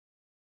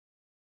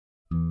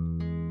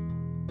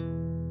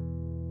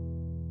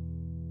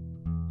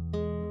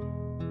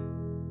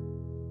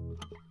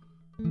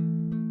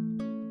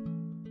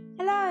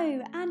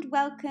Hello and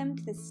welcome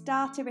to the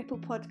Start a Ripple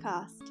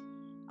podcast.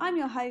 I'm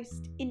your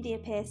host, India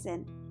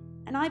Pearson,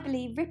 and I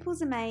believe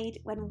ripples are made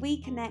when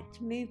we connect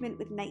movement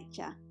with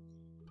nature,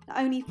 not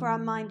only for our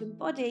mind and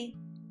body,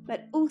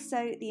 but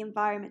also the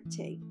environment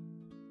too.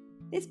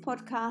 This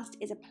podcast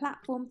is a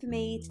platform for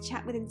me to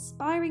chat with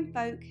inspiring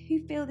folk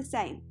who feel the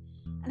same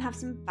and have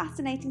some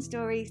fascinating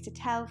stories to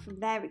tell from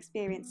their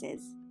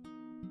experiences.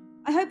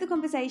 I hope the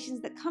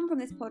conversations that come from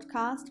this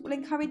podcast will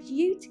encourage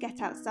you to get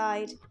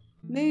outside,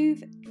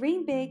 move,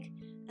 dream big,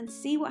 and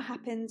see what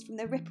happens from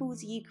the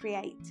ripples you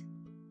create.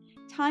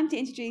 Time to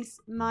introduce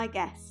my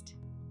guest.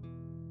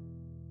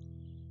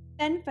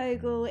 Ben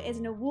Fogle is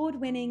an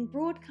award-winning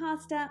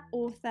broadcaster,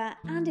 author,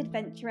 and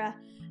adventurer,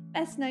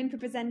 best known for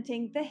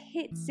presenting the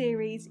hit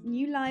series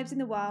New Lives in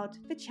the Wild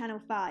for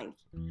Channel 5.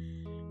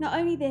 Not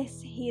only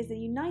this, he is the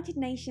United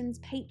Nations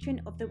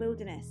Patron of the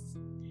Wilderness.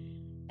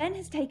 Ben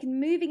has taken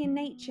moving in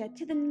nature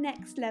to the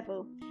next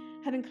level,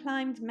 having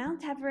climbed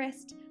Mount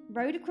Everest,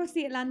 rowed across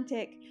the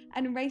Atlantic,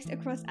 and raced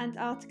across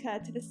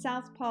Antarctica to the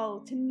South Pole,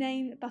 to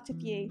name but a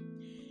few.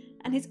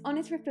 And his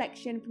honest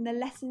reflection from the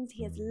lessons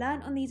he has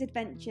learnt on these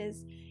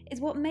adventures is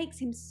what makes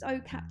him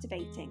so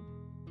captivating.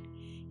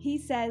 He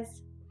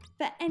says,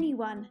 for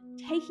anyone,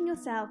 taking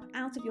yourself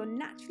out of your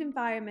natural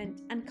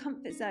environment and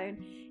comfort zone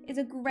is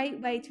a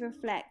great way to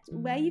reflect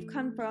where you've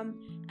come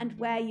from and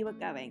where you are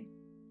going.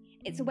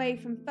 It's away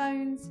from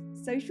phones,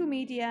 social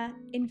media,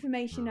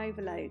 information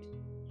overload.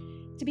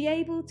 To be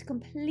able to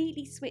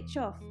completely switch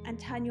off and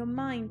turn your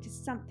mind to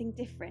something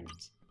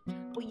different.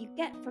 What you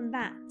get from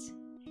that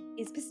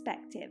is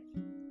perspective.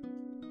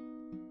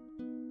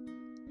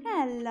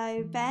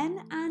 Hello,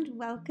 Ben, and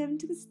welcome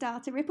to the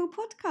Start a Ripple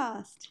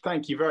podcast.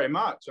 Thank you very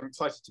much. I'm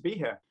excited to be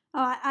here.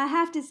 Oh, I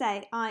have to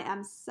say, I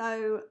am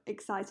so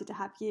excited to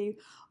have you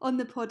on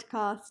the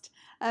podcast.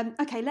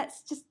 Okay,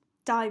 let's just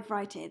dive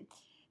right in.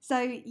 So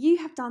you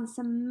have done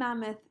some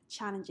mammoth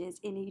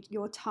challenges in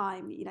your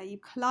time. You know, you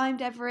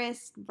climbed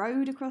Everest,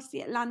 rowed across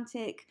the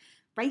Atlantic,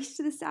 raced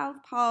to the South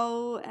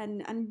Pole,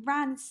 and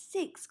ran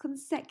 6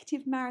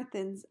 consecutive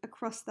marathons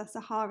across the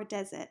Sahara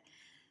Desert.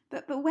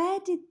 But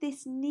where did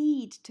this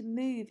need to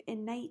move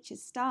in nature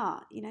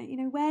start? You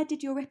know, where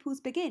did your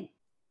ripples begin?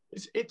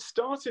 It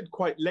started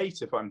quite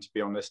late, if I'm to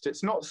be honest.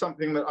 It's not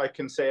something that I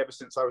can say ever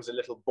since I was a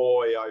little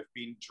boy I've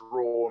been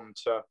drawn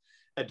to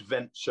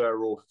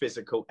adventure or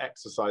physical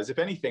exercise. If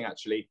anything,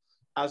 actually,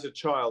 as a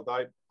child,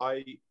 I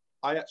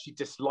actually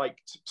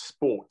disliked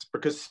sport,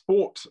 because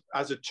sport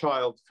as a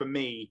child for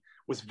me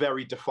was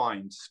very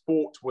defined.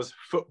 Sport was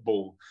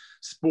football,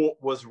 sport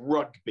was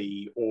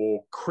rugby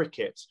or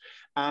cricket,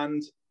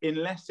 and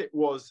unless it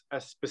was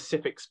a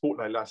specific sport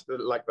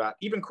like that,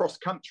 even cross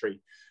country,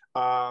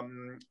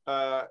 then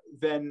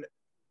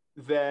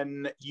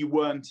you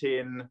weren't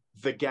in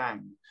the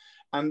gang.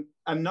 And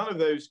none of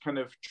those kind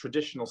of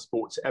traditional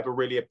sports ever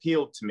really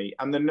appealed to me.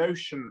 And the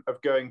notion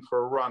of going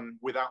for a run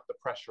without the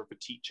pressure of a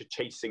teacher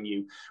chasing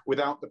you,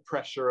 without the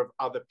pressure of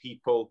other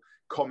people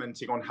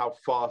commenting on how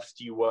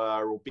fast you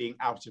were or being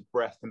out of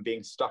breath and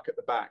being stuck at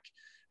the back,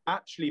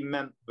 actually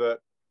meant that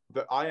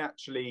I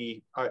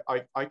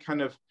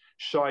kind of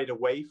shied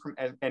away from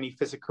any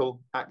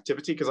physical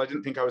activity because I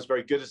didn't think I was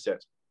very good at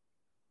it.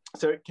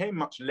 So it came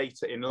much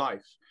later in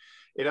life.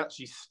 It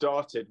actually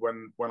started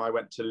when I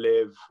went to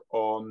live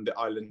on the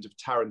island of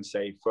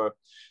Tarrantay for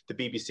the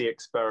BBC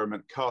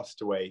experiment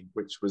Castaway,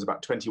 which was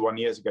about 21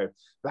 years ago.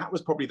 That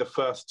was probably the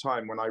first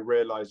time when I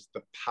realized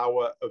the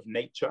power of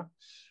nature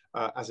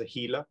as a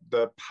healer,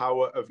 the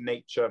power of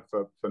nature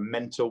for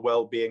mental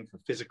well-being, for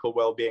physical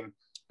well-being.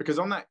 Because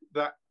on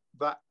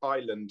that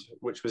island,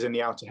 which was in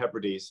the Outer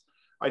Hebrides,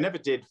 I never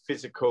did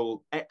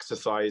physical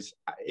exercise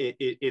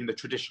in the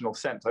traditional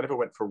sense. I never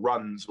went for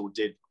runs or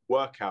did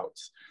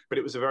workouts, but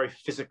it was a very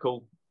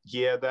physical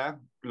year there.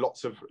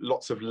 Lots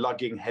of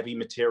lugging heavy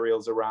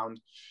materials around,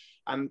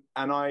 and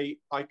I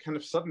kind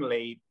of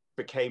suddenly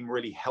became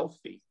really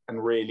healthy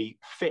and really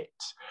fit,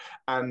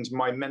 and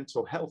my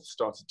mental health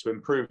started to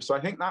improve. So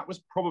I think that was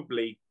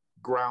probably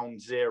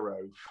ground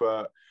zero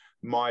for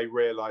my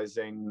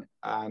realizing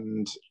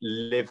and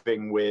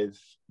living with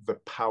the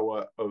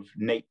power of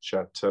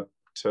nature to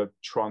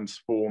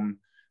transform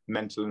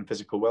mental and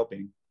physical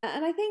well-being.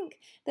 And I think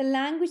the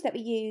language that we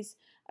use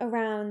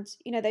around,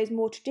 those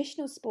more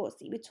traditional sports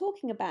that you were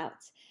talking about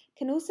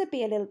can also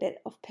be a little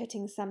bit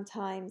off-putting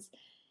sometimes.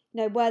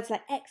 Words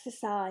like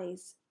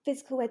exercise,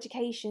 physical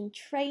education,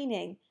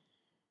 training,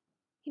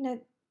 they're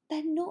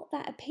not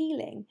that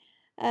appealing.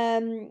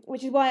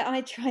 Which is why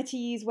I try to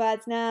use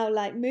words now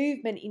like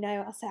movement.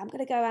 I'll say I'm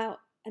going to go out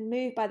and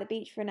move by the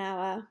beach for an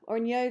hour. Or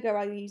in yoga,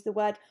 I use the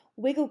word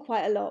wiggle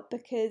quite a lot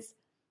because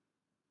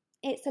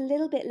it's a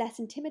little bit less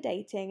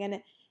intimidating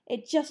and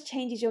it just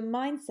changes your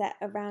mindset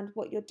around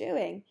what you're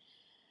doing.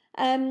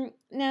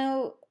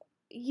 Now,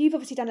 you've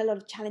obviously done a lot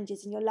of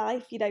challenges in your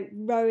life,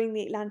 rowing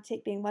the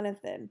Atlantic being one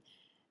of them.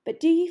 But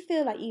do you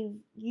feel like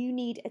you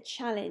need a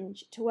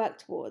challenge to work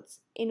towards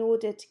in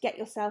order to get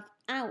yourself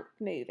out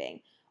moving?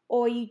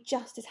 Or are you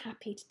just as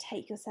happy to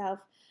take yourself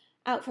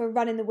out for a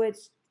run in the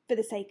woods for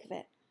the sake of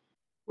it?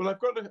 Well, I've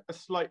got a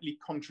slightly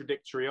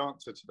contradictory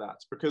answer to that,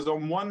 because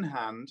on one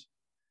hand,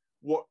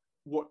 what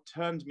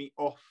turned me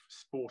off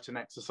sport and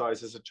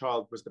exercise as a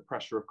child was the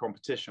pressure of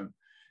competition.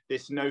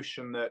 This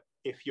notion that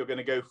if you're going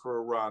to go for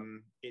a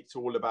run, it's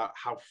all about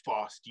how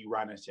fast you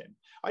ran it in.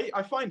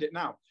 I find it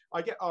now.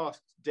 I get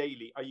asked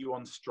daily, are you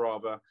on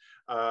Strava?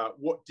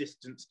 What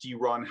distance do you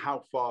run?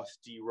 How fast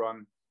do you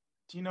run?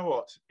 Do you know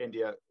what,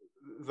 India?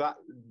 That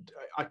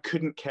I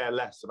couldn't care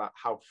less about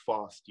how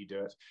fast you do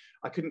it.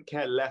 I couldn't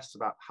care less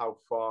about how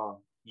far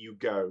you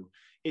go.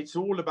 It's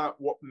all about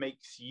what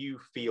makes you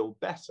feel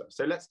better.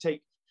 So let's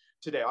take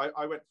today.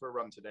 I went for a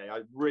run today.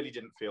 I really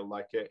didn't feel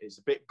like it. It's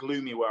a bit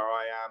gloomy where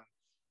I am.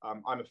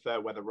 I'm a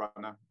fair weather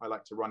runner. I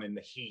like to run in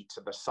the heat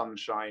and the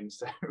sunshine.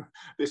 So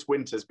this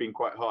winter's been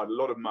quite hard, a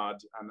lot of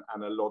mud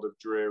and a lot of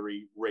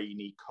dreary,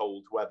 rainy,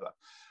 cold weather.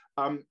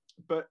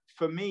 But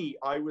for me,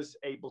 I was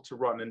able to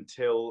run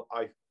until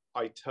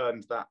I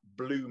turned that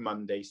blue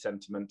Monday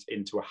sentiment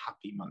into a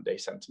happy Monday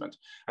sentiment.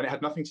 And it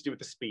had nothing to do with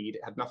the speed.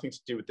 It had nothing to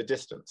do with the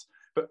distance.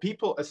 But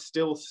people are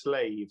still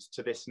slaves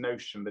to this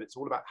notion that it's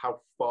all about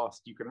how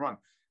fast you can run.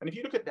 And if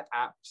you look at the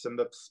apps and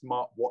the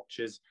smart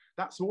watches,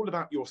 that's all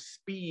about your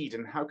speed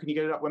and how can you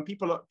get it up. When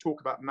people talk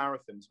about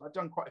marathons, I've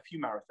done quite a few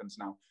marathons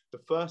now. The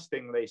first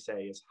thing they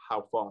say is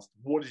how fast,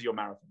 what is your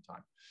marathon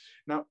time?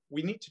 Now,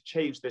 we need to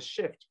change this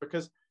shift,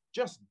 because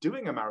just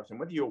doing a marathon,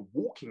 whether you're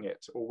walking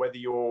it or whether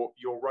you're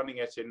running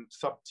it in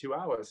sub 2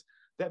 hours,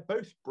 they're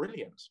both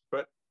brilliant.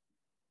 But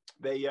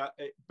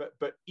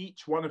but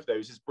each one of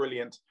those is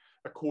brilliant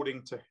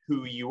according to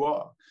who you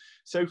are.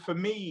 So for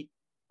me,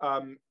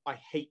 I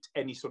hate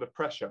any sort of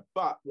pressure.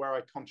 But where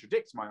I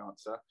contradict my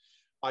answer,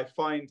 I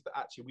find that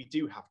actually we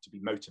do have to be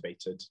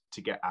motivated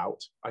to get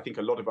out. I think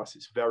a lot of us,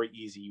 it's very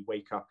easy. You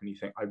wake up and you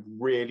think, I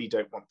really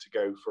don't want to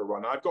go for a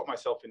run. I've got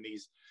myself in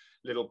these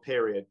little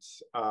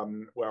periods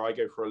where I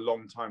go for a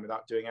long time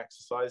without doing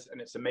exercise. And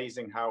it's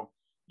amazing how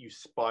you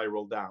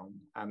spiral down,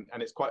 and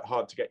it's quite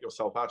hard to get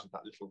yourself out of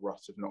that little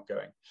rut of not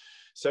going.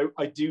 So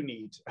I do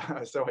need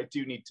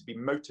to be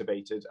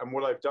motivated. And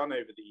what I've done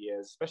over the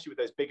years, especially with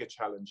those bigger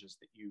challenges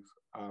that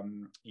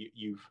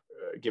you've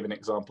given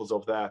examples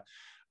of there,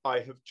 I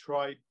have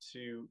tried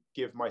to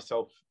give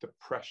myself the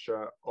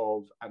pressure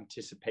of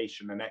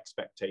anticipation and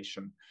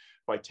expectation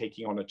by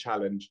taking on a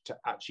challenge to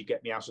actually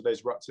get me out of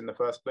those ruts in the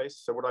first place.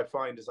 So what I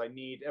find is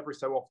every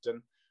so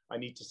often, I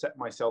need to set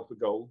myself a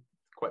goal,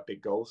 quite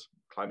big goals,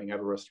 climbing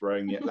Everest,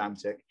 rowing the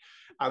Atlantic.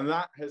 And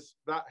that has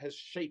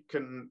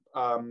shaken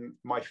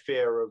my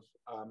fear of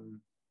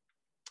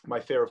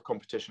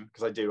competition,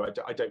 because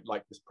I don't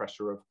like this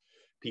pressure of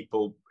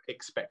people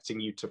expecting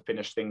you to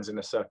finish things in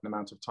a certain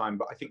amount of time.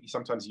 But I think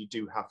sometimes you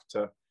do have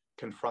to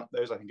confront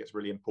those. I think it's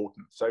really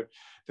important. So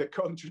the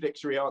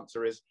contradictory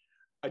answer is,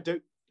 I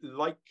don't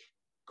like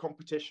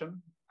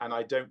competition, and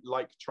I don't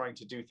like trying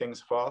to do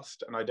things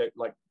fast, and I don't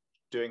like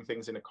doing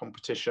things in a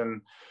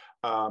competition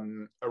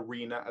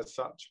arena as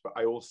such, but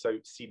I also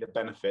see the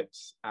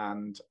benefits,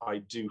 and I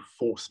do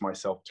force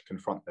myself to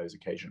confront those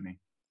occasionally.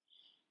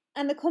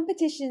 And the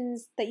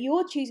competitions that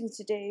you're choosing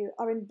to do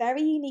are in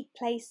very unique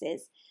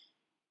places.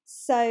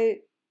 So,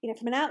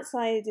 from an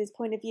outsider's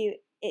point of view,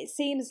 it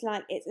seems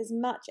like it's as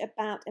much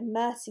about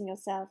immersing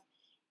yourself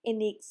in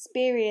the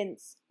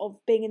experience of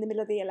being in the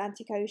middle of the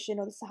Atlantic Ocean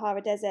or the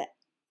Sahara Desert,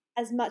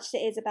 as much as it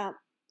is about,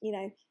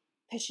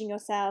 pushing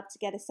yourself to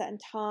get a certain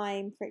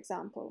time, for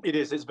example. It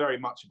is. It's very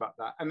much about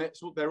that. And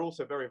they're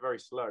also very, very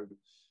slow.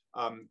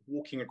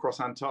 Walking across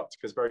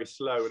Antarctica is very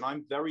slow, and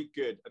I'm very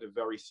good at a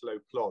very slow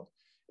plod.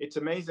 It's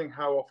amazing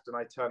how often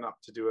I turn up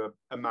to do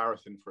a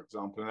marathon, for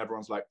example, and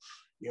everyone's like,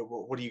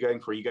 what are you going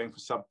for? Are you going for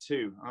sub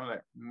 2? I'm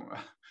like,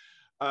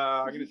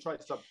 I'm going to try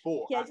sub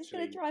 4. Yeah, just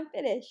going to try and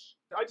finish.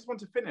 I just want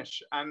to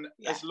finish. And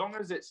as long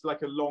as it's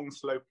like a long,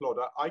 slow plod,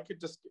 I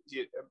could just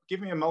give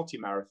me a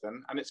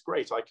multi-marathon and it's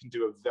great. I can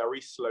do a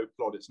very slow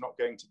plod. It's not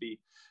going to be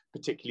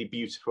particularly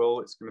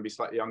beautiful. It's going to be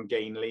slightly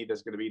ungainly.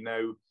 There's going to be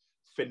no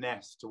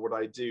finesse to what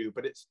I do,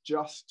 but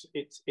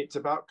it's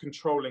about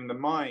controlling the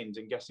mind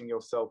and getting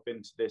yourself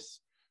into this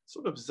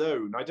sort of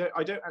zone. I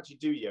don't actually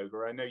do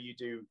yoga. I know you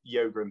do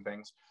yoga and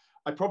things.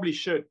 I probably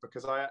should,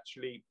 because I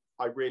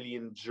really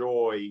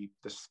enjoy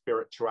the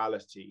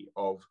spirituality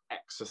of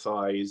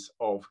exercise,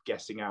 of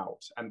getting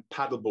out, and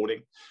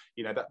paddleboarding.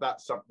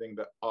 That's something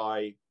that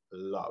I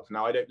love.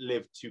 Now, I don't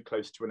live too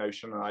close to an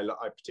ocean, and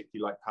I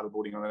particularly like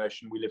paddleboarding on an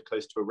ocean. We live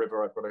close to a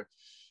river. I've got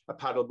a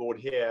paddleboard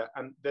here,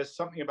 and there's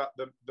something about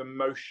the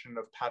motion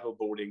of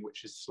paddleboarding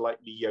which is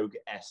slightly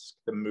yoga-esque,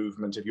 the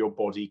movement of your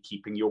body,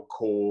 keeping your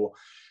core,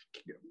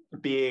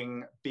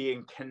 being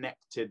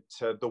connected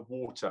to the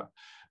water,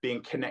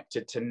 being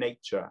connected to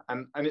nature.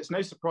 And it's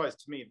no surprise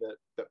to me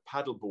that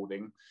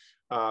paddleboarding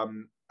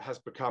has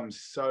become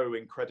so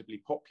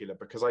incredibly popular,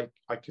 because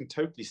I can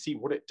totally see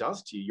what it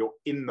does to you. You're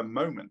in the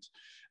moment.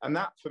 And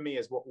that, for me,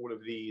 is what all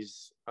of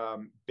these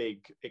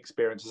big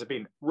experiences have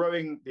been.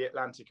 Rowing the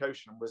Atlantic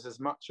Ocean was as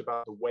much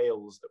about the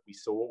whales that we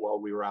saw while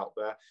we were out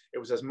there. It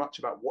was as much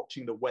about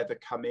watching the weather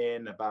come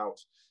in, about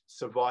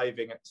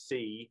surviving at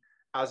sea,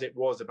 as it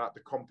was about the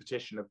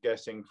competition of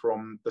getting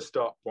from the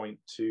start point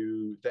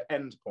to the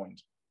end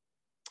point.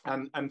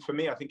 And for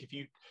me, I think if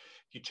you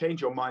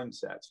change your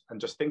mindset and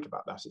just think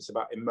about that, it's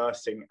about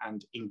immersing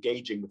and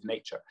engaging with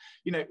nature.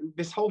 You know,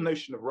 this whole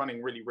notion of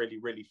running really, really,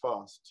 really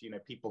fast, you know,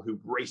 people who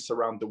race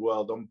around the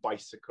world on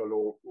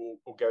bicycle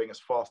or going as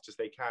fast as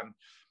they can.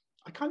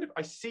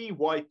 I see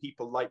why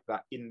people like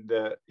that in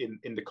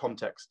the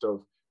context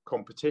of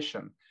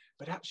competition,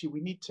 but actually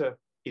we need to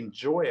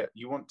enjoy it.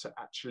 You want to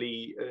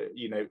actually,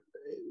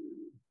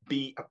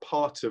 be a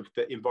part of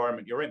the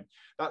environment you're in.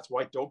 That's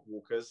why dog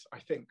walkers, I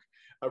think,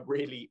 are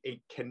really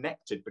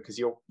connected, because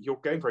you're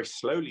going very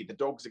slowly. The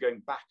dogs are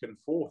going back and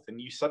forth,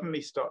 and you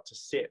suddenly start to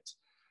sit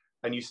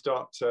and you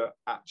start to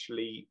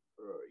actually,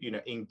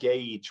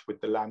 engage with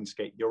the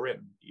landscape you're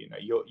in. You know,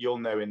 you'll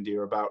know,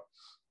 India, about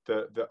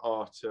the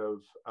art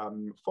of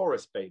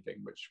forest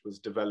bathing, which was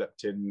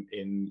developed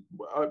in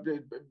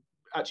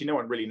actually no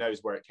one really knows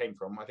where it came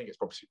from. I think it's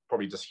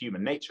probably just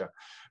human nature,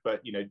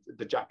 but you know,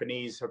 the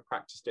Japanese have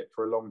practiced it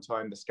for a long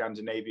time, the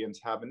Scandinavians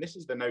have, and this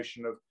is the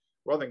notion of,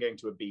 rather than going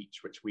to a beach,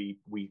 which we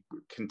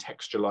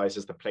contextualize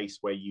as the place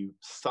where you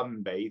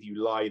sunbathe,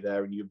 you lie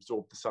there and you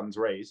absorb the sun's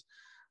rays.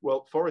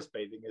 Well, forest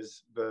bathing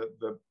is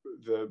the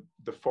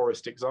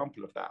forest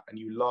example of that, and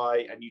you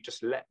lie and you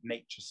just let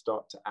nature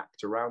start to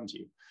act around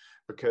you.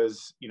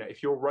 Because, you know,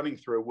 if you're running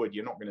through a wood,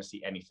 you're not going to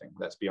see anything,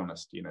 let's be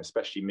honest. You know,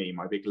 especially me,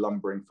 my big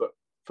lumbering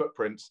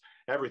footprints,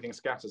 everything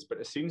scatters. But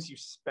as soon as you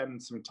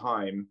spend some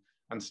time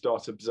and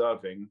start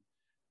observing,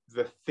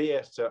 the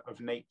theatre of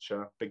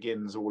nature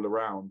begins all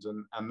around,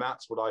 and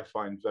that's what I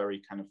find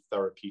very kind of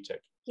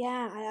therapeutic.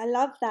 Yeah, I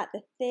love that,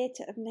 the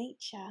theatre of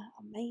nature.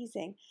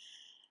 Amazing.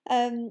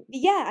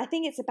 Yeah, I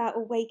think it's about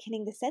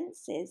awakening the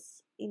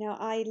senses. You know,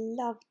 I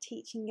love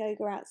teaching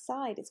yoga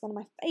outside. It's one of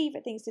my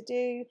favourite things to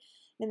do.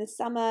 In the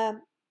summer,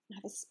 I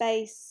have a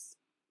space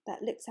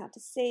that looks out to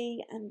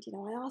sea, and you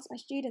know, I ask my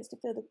students to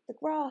feel the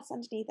grass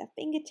underneath their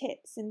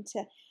fingertips and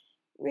to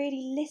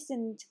really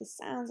listen to the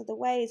sounds of the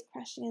waves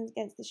crashing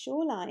against the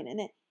shoreline.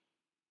 And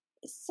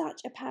it's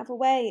such a powerful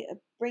way of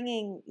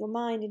bringing your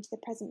mind into the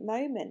present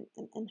moment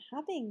and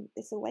having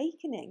this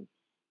awakening.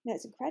 You know,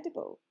 it's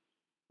incredible.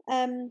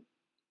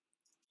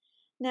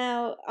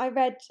 Now, I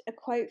read a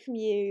quote from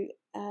you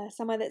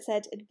somewhere that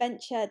said,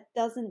 adventure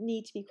doesn't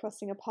need to be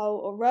crossing a pole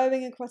or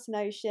rowing across an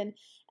ocean.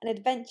 An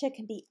adventure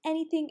can be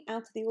anything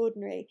out of the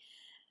ordinary.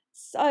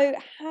 So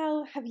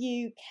how have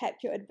you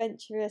kept your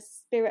adventurous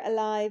spirit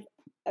alive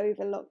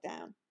over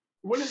lockdown?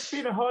 Well, it's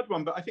been a hard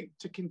one, but I think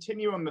to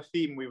continue on the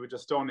theme we were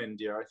just on,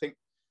 India, I think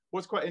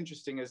what's quite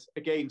interesting is,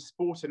 again,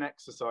 sport and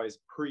exercise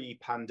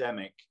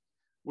pre-pandemic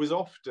was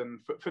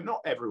often, for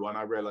not everyone,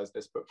 I realize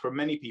this, but for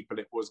many people,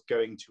 it was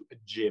going to a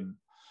gym.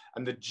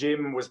 And the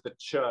gym was the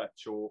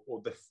church or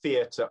the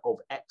theatre of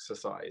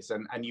exercise.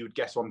 And you would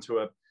get onto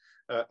a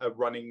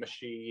running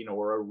machine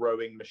or a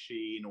rowing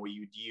machine, or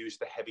you'd use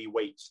the heavy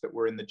weights that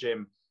were in the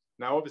gym.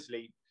 Now,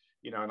 obviously,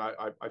 you know, and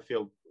I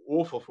feel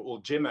awful for all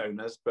gym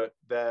owners, but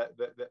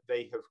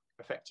they have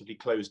effectively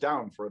closed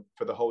down for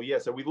the whole year.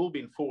 So we've all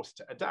been forced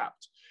to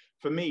adapt.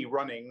 For me,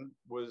 running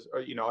was,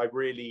 I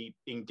really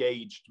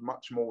engaged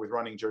much more with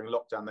running during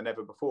lockdown than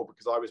ever before,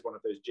 because I was one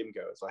of those gym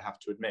goers, I have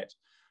to admit.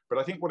 But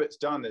I think what it's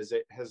done is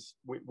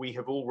we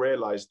have all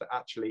realized that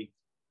actually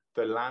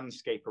the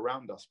landscape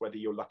around us, whether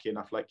you're lucky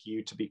enough like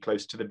you to be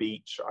close to the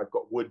beach, I've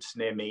got woods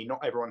near me,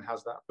 not everyone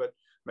has that, but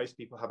most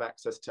people have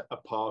access to a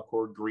park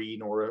or a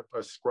green or a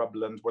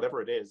scrubland,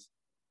 whatever it is.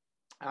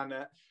 And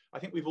I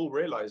think we've all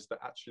realized that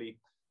actually,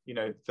 you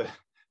know,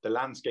 the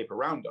landscape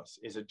around us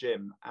is a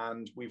gym,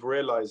 and we've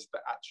realized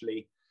that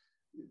actually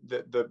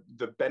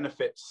the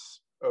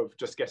benefits of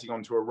just getting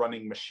onto a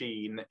running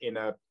machine in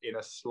a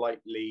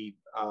slightly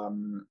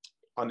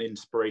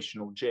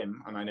uninspirational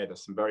gym, and I know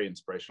there's some very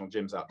inspirational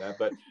gyms out there,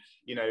 but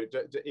you know,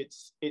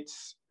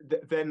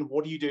 then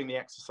what are you doing the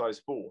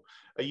exercise for?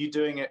 Are you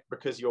doing it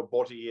because your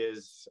body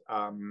is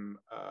a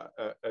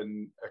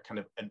kind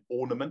of an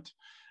ornament?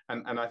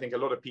 And I think a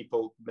lot of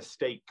people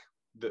mistake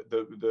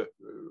the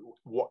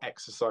what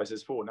exercise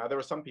is for. Now, there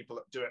are some people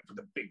that do it for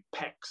the big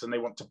pecs and they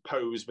want to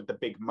pose with the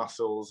big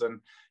muscles, and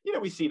you know,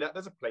 we see that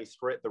there's a place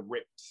for it. The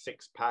ripped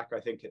six-pack,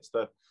 I think it's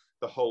the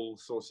whole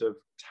sort of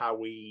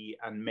Towie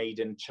and Made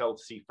in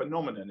Chelsea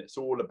phenomenon. It's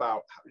all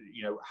about,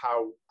 you know,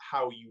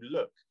 how you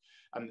look,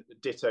 and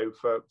ditto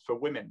for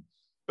women.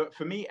 But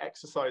for me,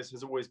 exercise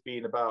has always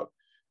been about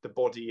the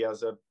body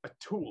as a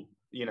tool.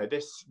 You know,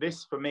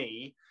 this for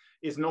me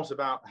is not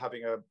about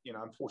having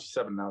I'm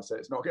 47 now, so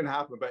it's not going to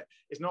happen, but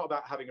it's not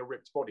about having a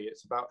ripped body.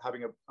 It's about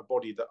having a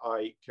body that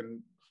I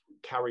can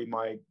carry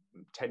my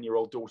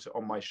 10-year-old daughter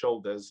on my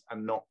shoulders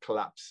and not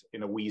collapse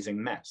in a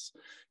wheezing mess.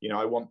 You know,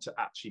 I want to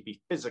actually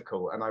be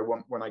physical, and I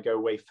want, when I go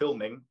away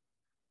filming,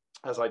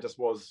 as I just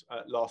was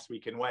last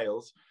week in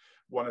Wales,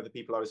 one of the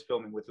people I was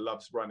filming with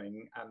loves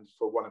running, and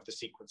for one of the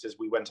sequences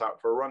we went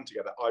out for a run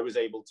together. I was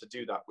able to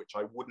do that, which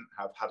I wouldn't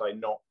have had I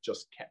not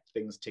just kept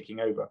things ticking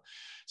over.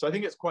 So I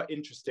think it's quite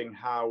interesting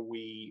how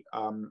we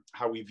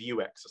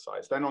view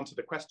exercise. Then on to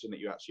the question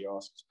that you actually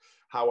asked,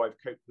 how I've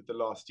coped with the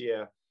last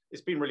year.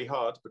 it's been really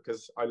hard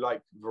because I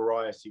like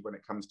variety when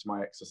it comes to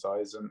my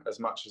exercise. And as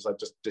much as I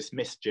just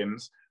dismiss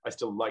gyms, I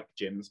still like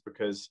gyms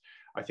because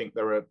I think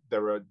there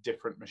are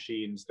different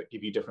machines that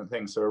give you different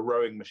things. So a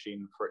rowing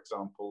machine, for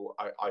example,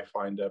 I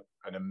find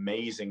an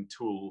amazing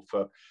tool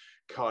for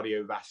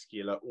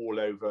cardiovascular all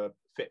over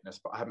fitness,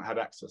 but I haven't had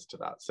access to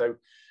that. So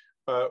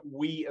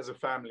we as a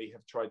family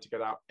have tried to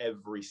get out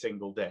every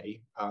single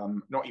day.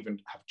 Not even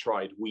have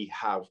tried, we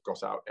have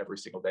got out every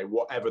single day,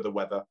 whatever the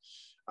weather.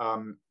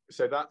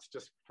 So that's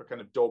just for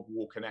kind of dog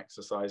walk and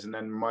exercise. And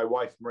then my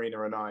wife,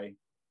 Marina, and I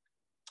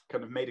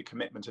kind of made a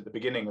commitment at the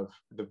beginning of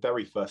the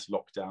very first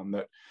lockdown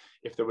that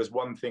if there was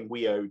one thing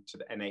we owed to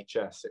the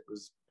NHS, it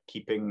was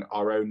keeping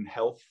our own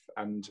health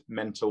and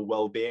mental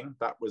well-being.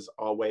 That was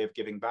our way of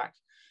giving back.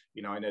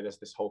 You know, I know there's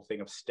this whole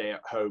thing of stay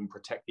at home,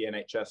 protect the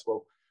NHS.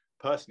 Well,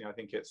 personally, I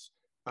think it's,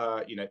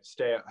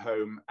 stay at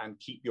home and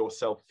keep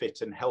yourself fit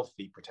and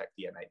healthy, protect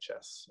the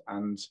NHS.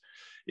 And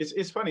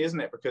it's funny,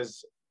 isn't it?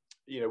 Because,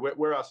 you know,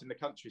 we're out in the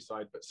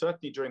countryside, but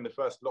certainly during the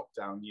first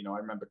lockdown, you know, I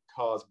remember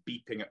cars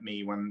beeping at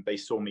me when they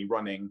saw me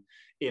running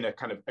in a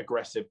kind of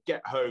aggressive,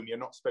 get home, you're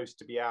not supposed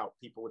to be out.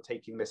 People were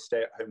taking this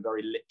stay at home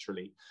very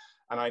literally.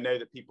 And I know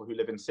that people who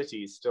live in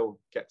cities still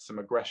get some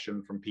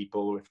aggression from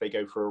people if they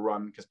go for a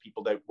run because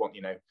people don't want,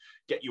 you know,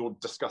 get your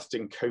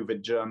disgusting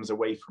COVID germs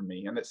away from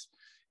me. And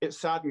it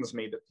saddens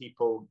me that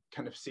people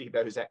kind of see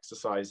those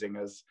exercising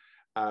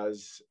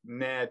as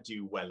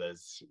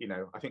ne'er-do-wellers. You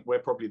know, I think we're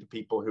probably the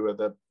people who are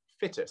the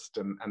fittest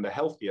and the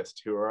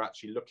healthiest, who are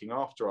actually looking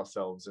after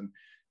ourselves and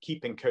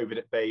keeping COVID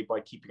at bay by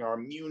keeping our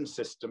immune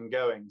system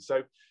going.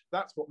 So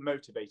that's what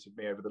motivated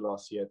me over the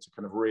last year to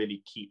kind of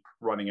really keep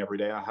running every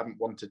day. I haven't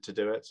wanted to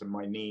do it, and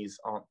my knees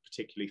aren't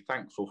particularly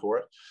thankful for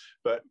it.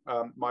 But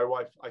my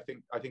wife, I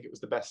think it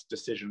was the best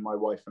decision my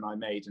wife and I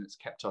made, and it's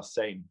kept us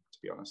sane, to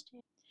be honest.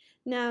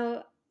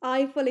 Now,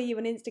 I follow you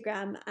on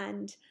Instagram,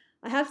 and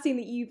I have seen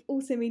that you've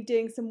also been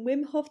doing some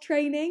Wim Hof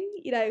training,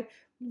 you know,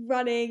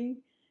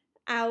 running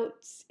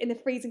out in the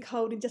freezing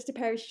cold in just a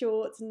pair of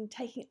shorts and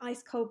taking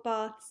ice cold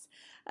baths.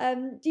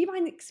 Do you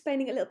mind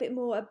explaining a little bit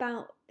more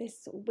about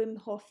this Wim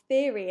Hof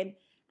theory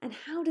and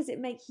how does it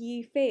make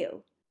you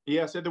feel?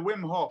 Yeah, so the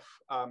Wim Hof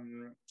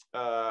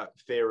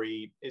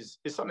theory is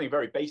something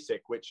very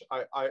basic, which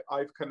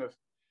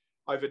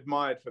I've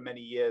admired for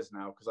many years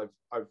now because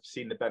I've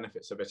seen the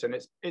benefits of it, and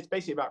it's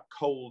basically about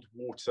cold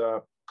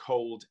water,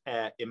 cold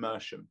air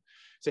immersion.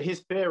 So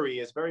his theory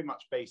is very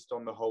much based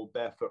on the whole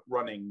barefoot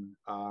running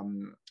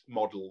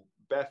model.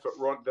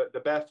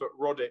 The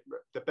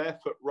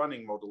barefoot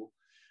running model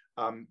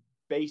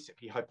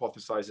basically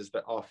hypothesizes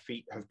that our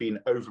feet have been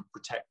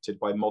overprotected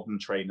by modern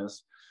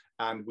trainers,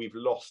 and we've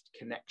lost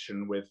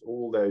connection with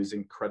all those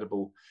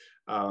incredible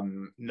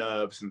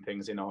nerves and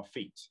things in our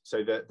feet.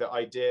 So the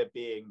idea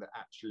being that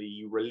actually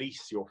you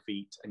release your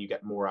feet and you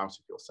get more out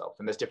of yourself.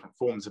 And there's different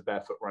forms of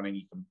barefoot running.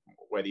 You can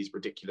wear these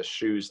ridiculous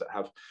shoes that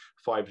have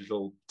 5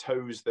 little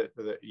toes that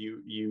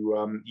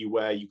you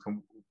wear. You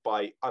can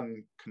buy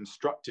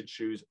unconstructed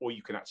shoes, or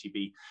you can actually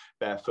be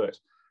barefoot.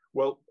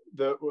 Well,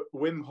 the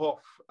Wim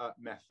Hof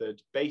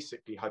method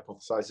basically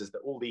hypothesizes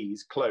that all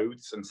these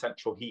clothes and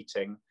central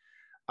heating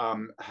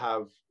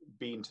have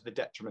been to the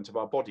detriment of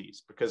our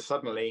bodies, because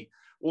suddenly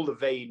all the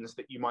veins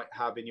that you might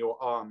have in your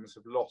arms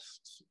have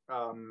lost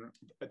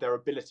their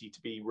ability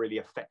to be really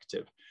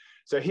effective.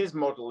 So his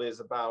model is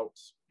about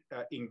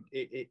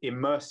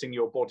immersing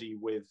your body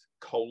with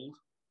cold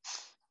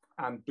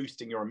and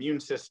boosting your immune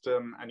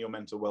system and your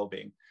mental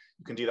well-being.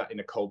 You can do that in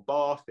a cold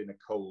bath, in a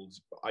cold,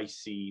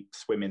 icy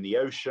swim in the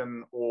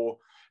ocean, or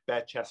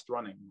bare chest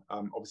running.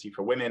 Obviously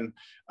for women,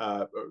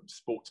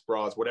 sports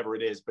bras, whatever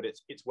it is, but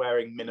it's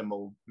wearing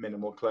minimal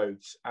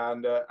clothes.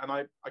 And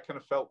I kind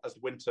of felt as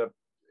the winter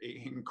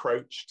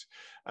encroached,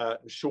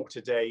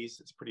 shorter days,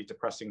 it's a pretty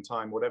depressing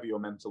time, whatever your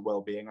mental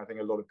well-being. I think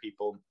a lot of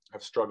people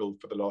have struggled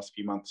for the last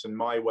few months. And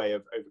my way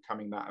of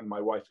overcoming that, and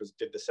my wife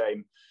did the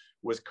same,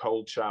 was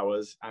cold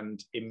showers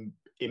and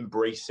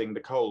embracing the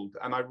cold.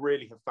 And I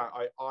really have found,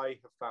 I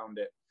have found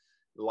it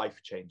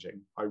life-changing.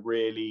 I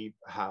really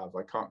have.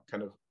 I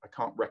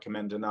can't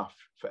recommend enough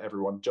for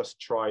everyone.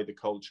 Just try the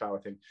cold shower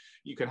thing.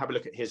 You can have a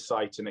look at his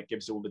site, and it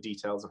gives all the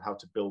details of how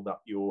to build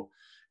up your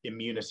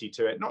immunity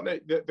to it. Not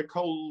the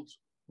cold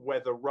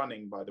weather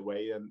running, by the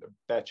way, and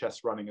bare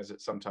chest running, as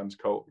it's sometimes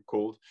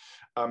called.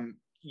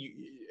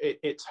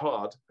 It's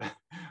hard.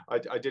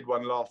 I did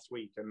one last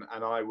week, and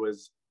I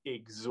was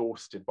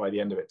exhausted by the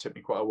end of it. It took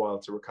me quite a while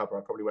to recover.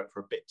 I probably went for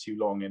a bit too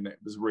long, and it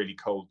was really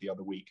cold the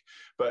other week.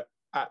 But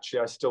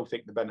actually, I still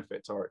think the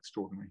benefits are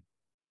extraordinary.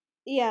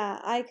 Yeah,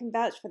 I can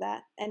vouch for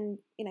that. And,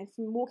 you know,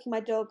 from walking my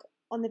dog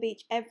on the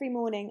beach every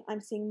morning,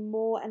 I'm seeing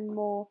more and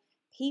more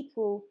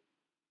people,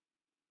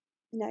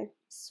 you know,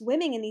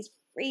 swimming in these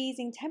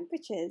freezing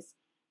temperatures.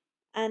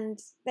 And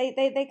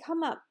they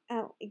come up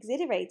out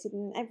exhilarated,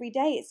 and every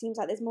day it seems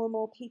like there's more and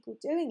more people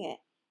doing it.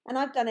 And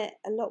I've done it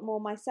a lot more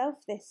myself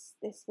this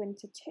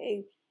winter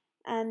too.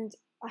 And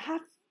I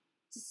have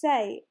to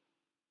say,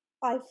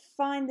 I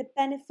find the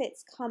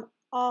benefits come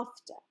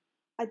after.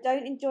 I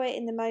don't enjoy it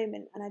in the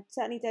moment, and I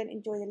certainly don't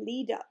enjoy the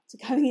lead up to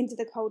going into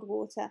the cold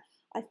water.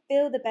 I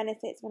feel the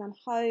benefits when I'm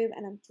home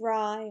and I'm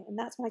dry, and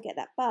that's when I get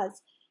that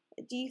buzz.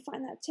 Do you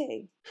find that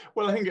too?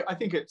 Well, I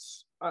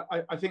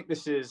think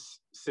this is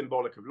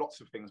symbolic of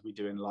lots of things we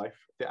do in life.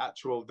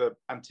 The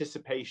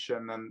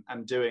anticipation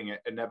and doing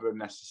it are never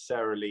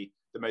necessarily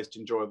the most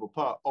enjoyable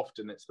part.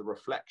 Often it's the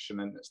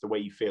reflection and it's the way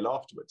you feel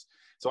afterwards.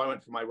 So I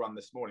went for my run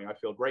this morning. I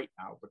feel great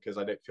now because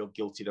I don't feel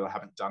guilty that I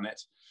haven't done it.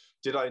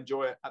 Did I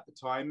enjoy it at the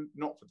time?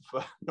 Not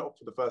for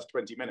the first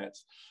 20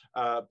 minutes,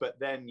 but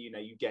then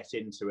you get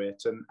into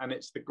it, and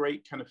it's the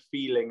great kind of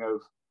feeling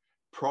of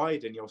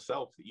pride in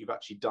yourself that you've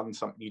actually done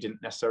something you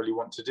didn't necessarily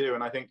want to do.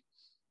 And I think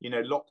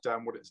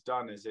lockdown, what it's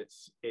done is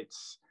it's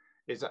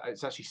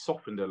actually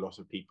softened a lot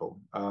of people.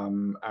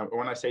 And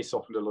when I say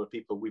softened a lot of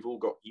people, we've all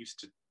got used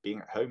to being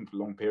at home for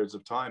long periods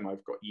of time.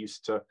 I've got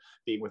used to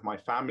being with my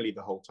family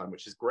the whole time,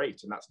 which is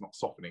great, and that's not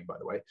softening, by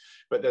the way.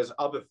 But there's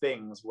other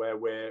things where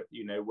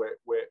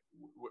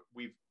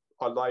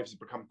our lives have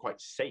become quite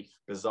safe,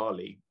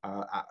 bizarrely,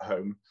 at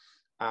home.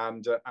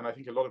 And I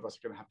think a lot of us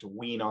are going to have to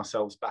wean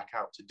ourselves back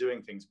out to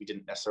doing things we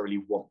didn't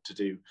necessarily want to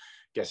do,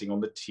 getting on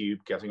the tube,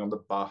 getting on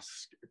the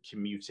bus,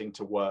 commuting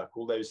to work,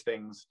 all those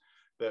things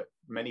that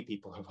many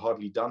people have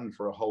hardly done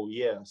for a whole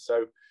year.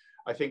 So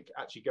I think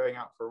actually going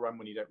out for a run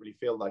when you don't really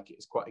feel like it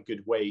is quite a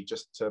good way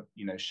just to,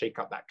 shake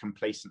up that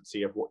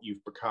complacency of what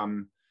you've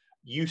become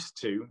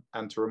used to,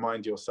 and to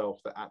remind yourself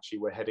that actually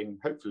we're heading,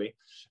 hopefully,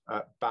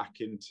 back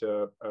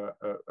into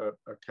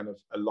a kind of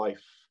a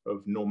life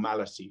of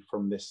normality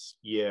from this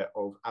year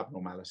of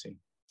abnormality.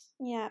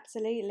 Yeah,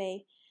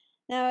 absolutely.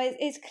 Now,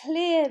 it's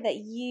clear that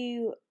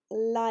you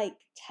like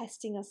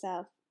testing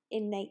yourself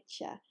in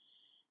nature,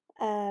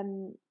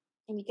 and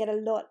you get a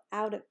lot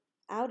out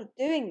of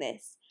doing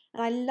this.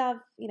 And I love,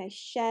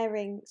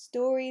 sharing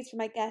stories from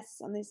my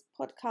guests on this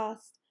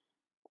podcast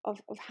of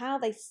how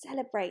they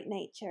celebrate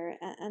nature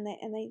and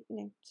they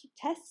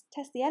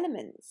test the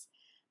elements.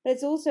 But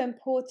it's also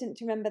important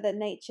to remember that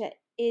nature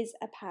is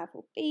a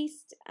powerful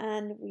beast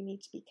and we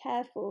need to be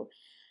careful.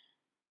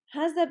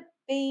 Has there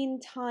been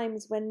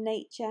times when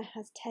nature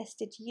has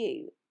tested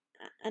you,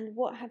 and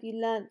what have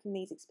you learned from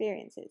these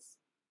experiences?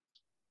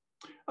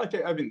 I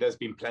think there's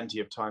been plenty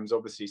of times,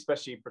 obviously,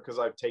 especially because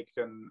I've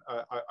taken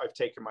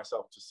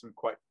myself to some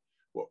quite,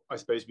 what I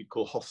suppose we'd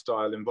call,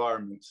 hostile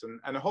environments.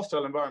 And a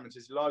hostile environment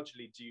is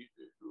largely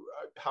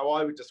how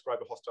I would describe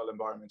a hostile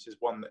environment is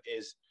one that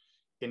is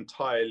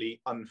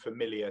entirely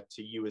unfamiliar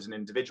to you as an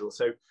individual.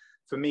 So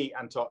for me,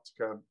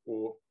 Antarctica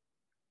or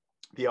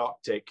the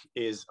Arctic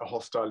is a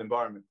hostile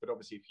environment. But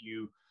obviously, if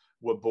you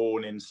were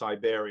born in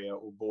Siberia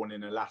or born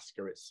in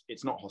Alaska,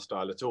 it's not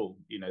hostile at all.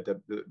 The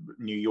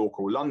New York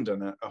or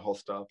London are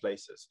hostile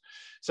places.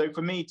 So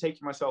for me,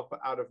 taking myself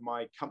out of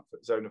my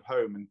comfort zone of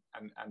home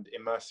and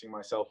immersing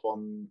myself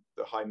on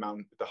the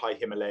high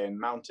Himalayan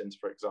mountains,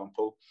 for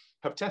example,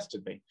 have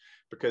tested me,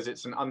 because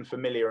it's an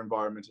unfamiliar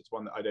environment. It's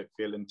one that I don't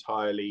feel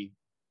entirely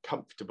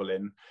comfortable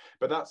in.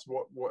 But that's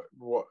what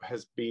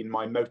has been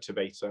my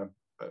motivator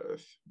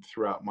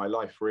throughout my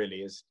life,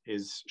 really,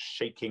 is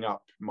shaking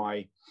up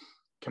my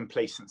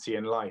complacency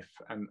in life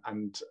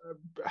and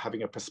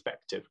having a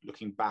perspective,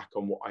 looking back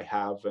on what I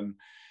have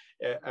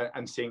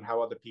and seeing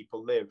how other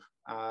people live.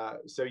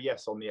 So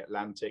yes, on the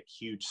Atlantic,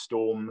 huge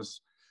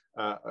storms,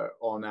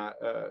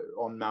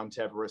 on Mount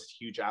Everest,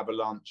 huge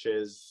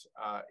avalanches,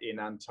 in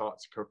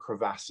Antarctica,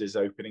 crevasses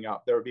opening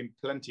up. There have been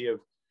plenty of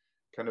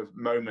kind of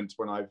moments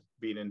when I've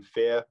been in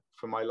fear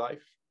for my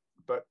life,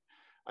 but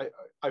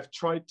I've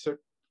tried to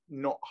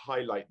not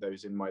highlight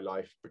those in my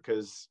life,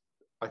 because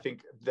I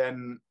think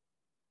then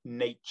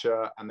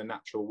nature and the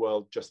natural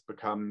world just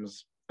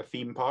becomes a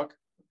theme park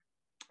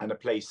and a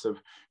place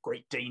of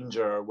great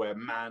danger where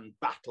man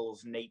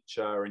battles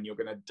nature and you're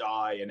going to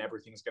die and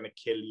everything's going to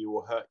kill you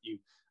or hurt you.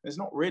 And it's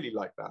not really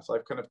like that.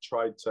 I've kind of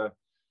tried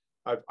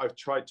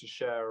to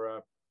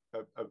share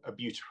a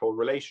beautiful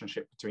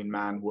relationship between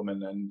man,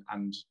 woman,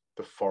 and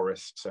the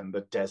forests and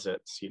the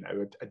deserts.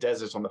 A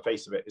desert on the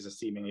face of it is a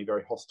seemingly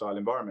very hostile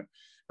environment,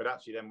 but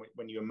actually then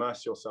when you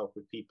immerse yourself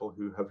with people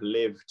who have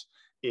lived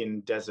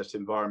in desert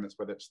environments,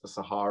 whether it's the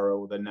Sahara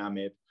or the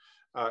Namib,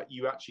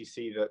 you actually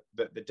see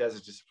that the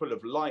desert is full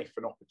of life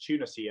and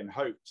opportunity and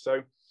hope.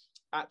 So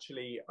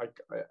actually,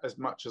 as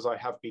much as I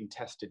have been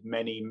tested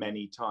many,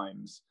 many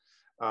times,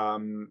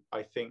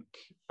 I think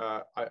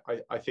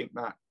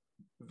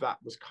that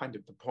was kind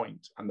of the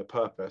point and the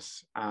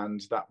purpose,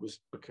 and that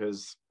was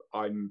because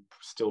I'm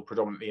still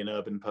predominantly an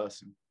urban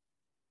person.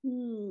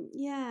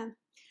 Yeah,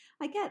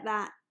 I get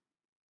that.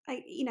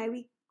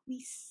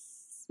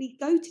 We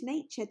go to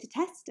nature to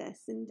test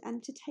us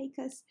and to take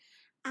us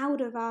out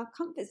of our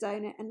comfort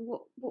zone and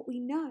what we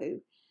know.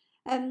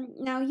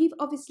 Now, you've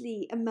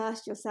obviously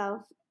immersed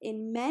yourself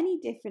in many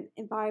different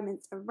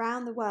environments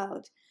around the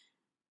world,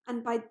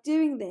 and by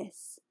doing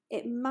this,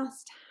 it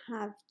must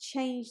have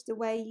changed the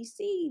way you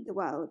see the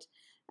world.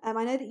 I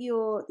know that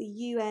you're the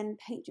UN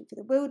Patron for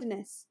the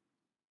Wilderness,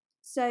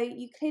 so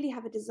you clearly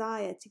have a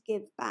desire to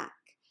give back.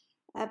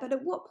 But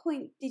at what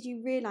point did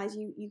you realise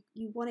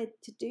you wanted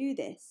to do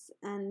this?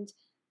 And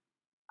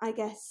I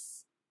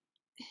guess,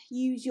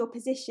 use your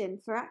position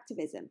for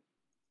activism?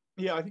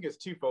 Yeah, I think it's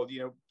twofold.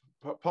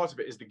 Part of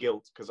it is the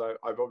guilt, because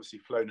I've obviously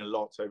flown a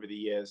lot over the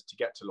years to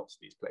get to lots of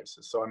these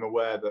places. So I'm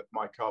aware that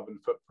my carbon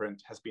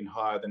footprint has been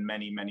higher than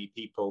many, many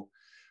people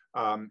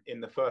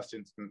in the first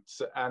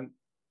instance. And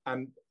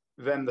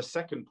then the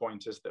second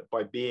point is that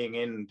by being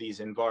in these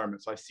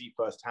environments, I see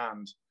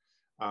firsthand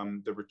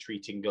the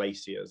retreating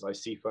glaciers. I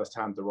see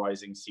firsthand the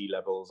rising sea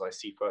levels. I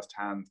see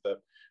firsthand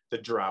the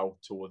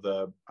drought or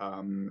the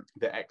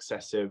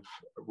excessive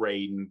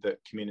rain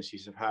that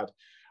communities have had.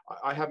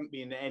 I haven't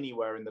been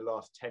anywhere in the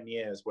last 10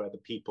 years where the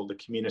people, the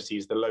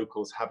communities, the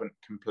locals haven't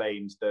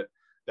complained that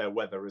their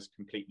weather is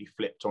completely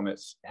flipped on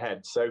its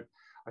head. So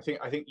I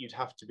think you'd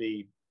have to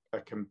be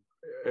I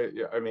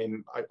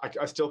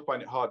still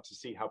find it hard to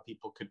see how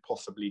people could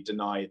possibly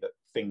deny that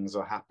things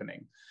are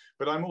happening.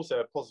 But I'm also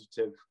a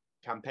positive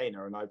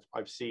campaigner, and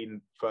I've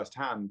seen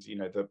firsthand,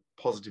 the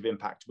positive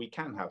impact we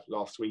can have.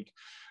 Last week,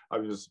 I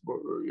was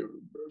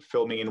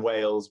filming in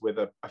Wales with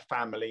a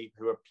family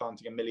who are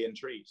planting 1 million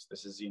trees.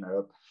 This is,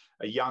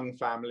 a young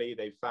family.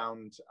 They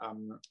found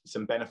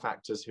some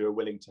benefactors who are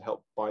willing to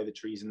help buy the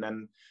trees, and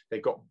then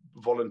they've got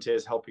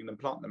volunteers helping them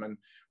plant them. And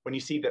when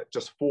you see that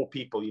just 4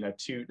 people,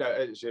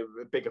 it's a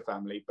bigger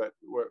family, but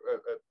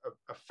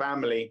a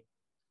family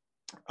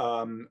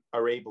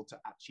are able to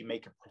actually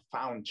make a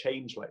profound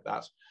change like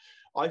that,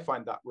 I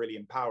find that really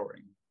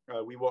empowering.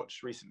 We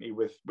watched recently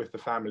with the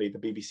family the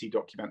BBC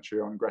documentary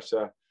on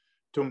Greta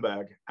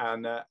Thunberg,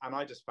 and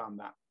I just found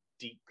that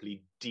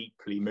deeply,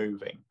 deeply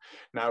moving.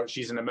 Now,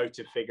 she's an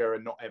emotive figure,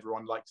 and not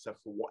everyone likes her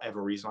for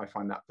whatever reason. I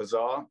find that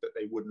bizarre that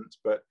they wouldn't.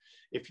 But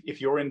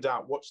if you're in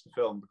doubt, watch the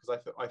film, because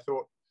I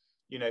thought,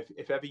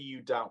 if ever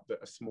you doubt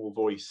that a small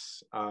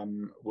voice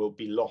will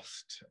be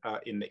lost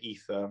in the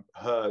ether,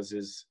 hers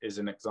is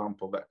an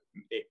example that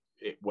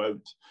it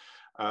won't.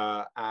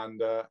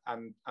 And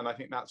I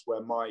think that's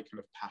where my kind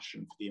of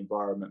passion for the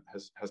environment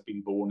has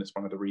been born. It's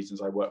one of the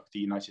reasons I work with the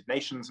United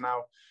Nations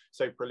now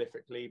so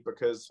prolifically,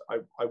 because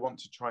I want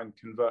to try and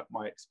convert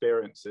my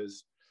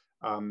experiences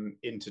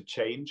into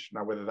change.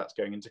 Now, whether that's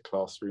going into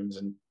classrooms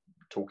and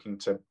talking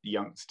to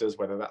youngsters,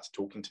 whether that's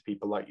talking to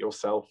people like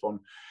yourself on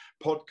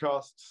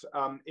podcasts,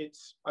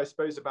 it's, I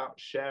suppose, about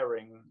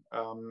sharing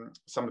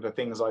some of the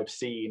things I've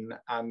seen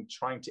and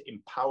trying to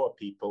empower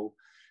people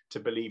to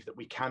believe that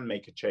we can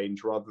make a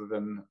change, rather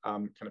than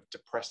kind of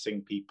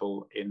depressing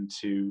people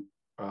into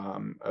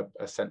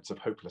a sense of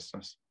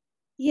hopelessness.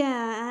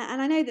 Yeah,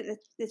 and I know that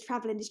the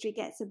travel industry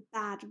gets a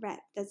bad rep,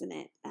 doesn't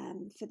it,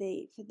 for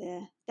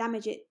the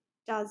damage it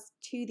does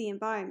to the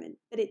environment.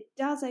 But it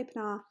does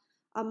open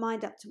our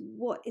mind up to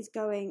what is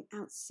going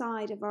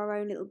outside of our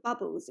own little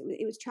bubbles.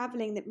 It was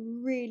traveling that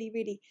really,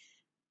 really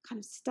kind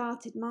of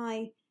started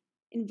my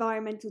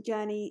environmental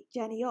journey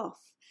off.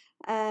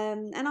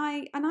 And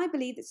I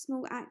believe that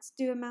small acts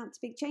do amount to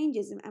big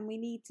changes, and we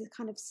need to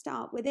kind of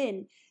start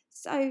within.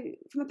 So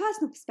from a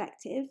personal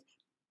perspective,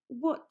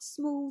 what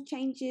small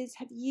changes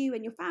have you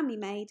and your family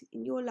made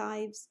in your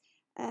lives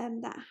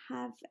that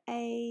have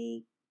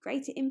a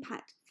greater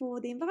impact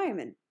for the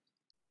environment?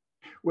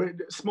 Well,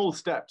 small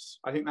steps.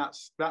 I think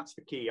that's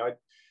the key.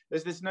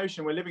 There's this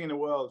notion, we're living in a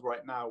world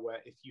right now where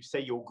if you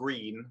say you're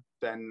green,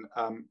 then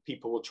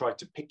people will try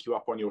to pick you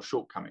up on your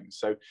shortcomings.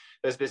 So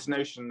there's this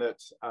notion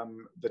that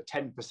the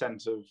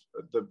 10% of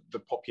the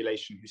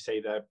population who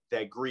say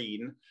they're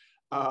green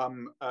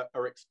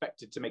are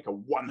expected to make a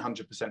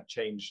 100%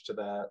 change to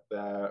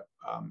their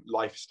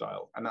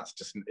lifestyle, and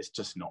it's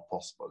just not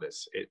possible.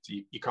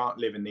 You can't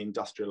live in the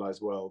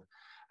industrialized world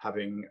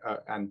having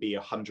and be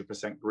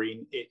 100%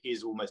 green. It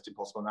is almost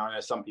impossible. Now, I know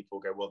some people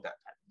go, well,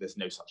 there's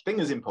no such thing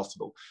as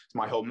impossible. It's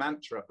my whole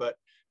mantra, but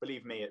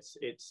believe me,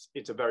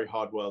 it's a very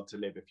hard world to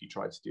live if you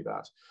try to do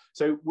that.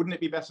 So wouldn't it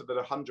be better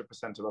that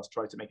 100% of us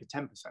try to make a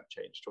 10%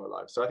 change to our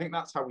lives? So I think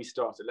that's how we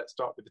started. Let's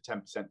start with the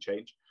 10%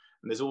 change.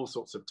 And there's all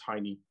sorts of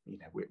tiny,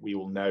 we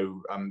all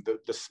know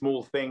the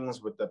small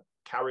things with the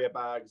carrier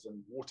bags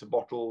and water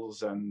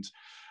bottles and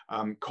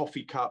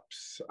coffee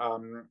cups.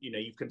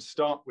 You can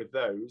start with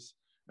those,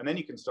 and then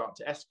you can start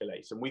to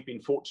escalate. And we've been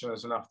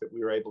fortunate enough that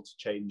we were able to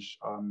change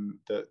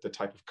the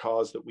type of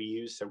cars that we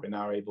use. So we're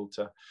now able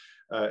to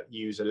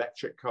use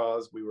electric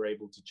cars. We were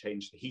able to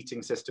change the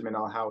heating system in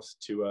our house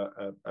to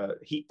a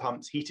heat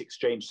pumps, heat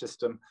exchange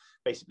system,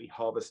 basically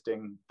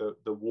harvesting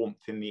the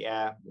warmth in the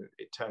air.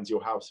 It turns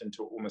your house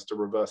into almost a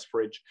reverse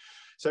fridge.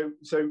 So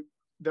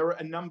there are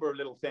a number of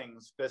little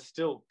things. There's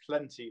still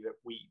plenty that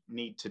we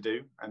need to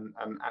do. And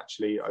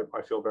actually,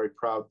 I feel very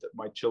proud that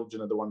my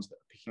children are the ones that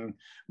are picking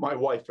my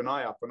wife and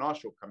I up on our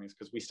shortcomings,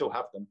 because we still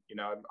have them.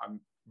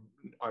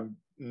 I'm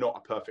not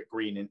a perfect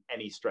green in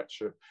any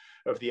stretch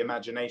of the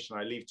imagination.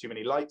 I leave too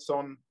many lights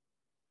on.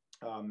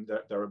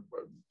 There are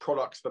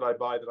products that I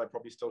buy that I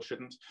probably still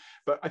shouldn't.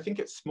 But I think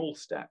it's small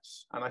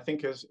steps. And I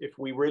think if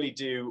we really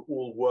do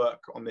all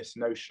work on this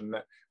notion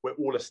that we're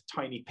all a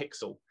tiny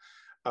pixel,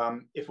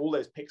 if all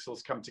those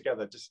pixels come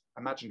together, just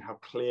imagine how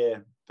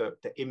clear the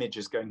image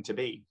is going to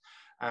be.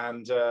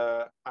 And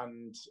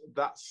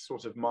that's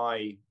sort of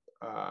my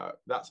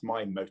that's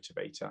my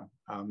motivator,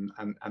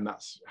 and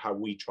that's how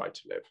we try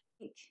to live.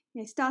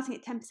 Starting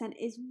at 10%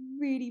 is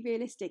really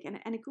realistic and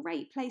a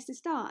great place to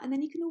start, and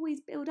then you can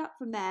always build up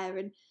from there.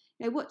 And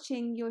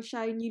watching your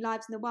show New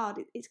Lives in the Wild,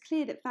 it's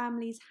clear that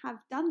families have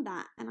done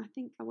that. And I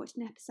think I watched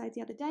an episode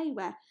the other day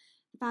where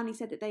the family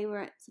said that they were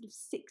at sort of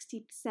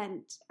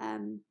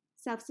 60%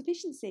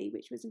 self-sufficiency,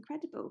 which was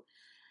incredible.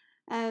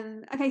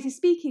 Okay, so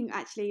speaking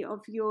actually of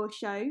your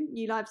show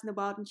New Lives in the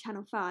Wild on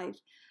Channel 5,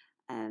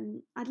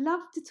 I'd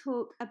love to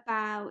talk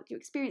about your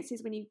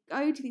experiences when you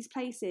go to these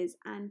places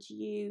and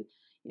you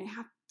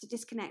have to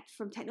disconnect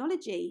from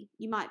technology.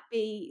 You might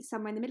be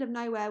somewhere in the middle of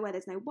nowhere where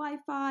there's no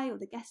Wi-Fi, or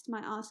the guest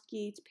might ask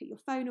you to put your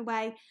phone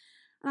away.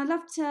 And I'd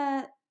love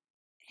to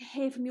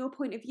hear from your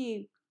point of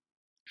view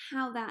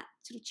how that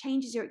sort of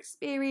changes your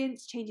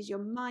experience, changes your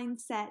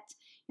mindset,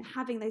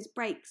 having those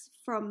breaks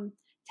from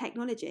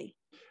technology.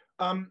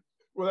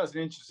 Well, that's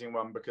an interesting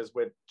one, because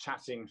we're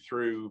chatting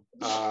through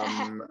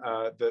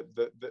the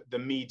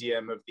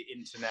medium of the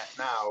internet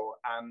now,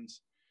 and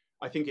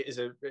I think it is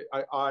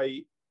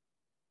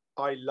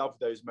I love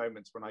those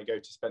moments when I go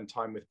to spend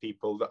time with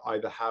people that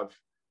either have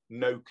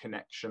no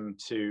connection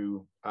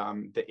to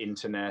the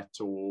internet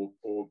or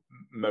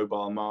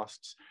mobile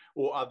masts,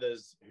 or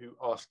others who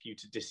ask you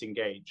to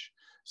disengage.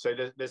 So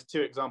there's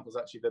two examples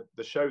actually.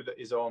 The show that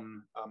is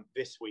on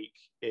this week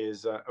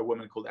is a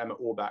woman called Emma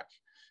Orbach,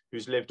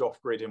 who's lived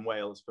off-grid in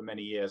Wales for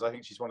many years. I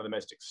think she's one of the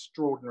most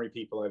extraordinary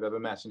people I've ever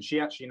met. And she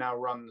actually now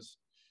runs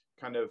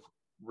kind of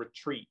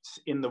retreats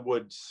in the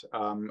woods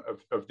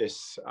of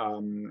this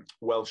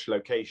Welsh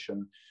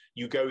location.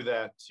 You go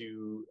there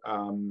to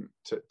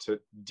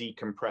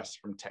decompress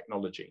from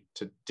technology,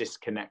 to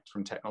disconnect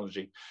from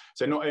technology.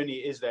 So not only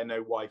is there no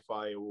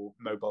Wi-Fi or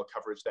mobile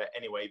coverage there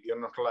anyway, but you're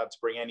not allowed to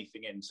bring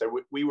anything in.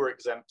 So we were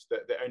exempt.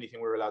 That the only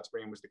thing we were allowed to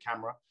bring in was the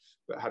camera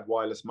that had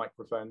wireless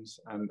microphones,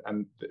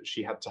 and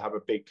she had to have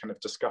a big kind of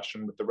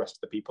discussion with the rest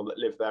of the people that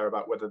live there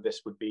about whether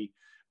this would be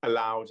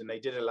allowed, and they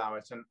did allow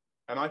it.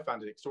 And I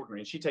found it extraordinary.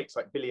 And she takes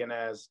like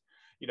billionaires,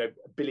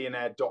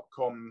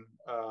 billionaire.com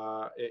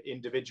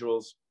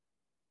individuals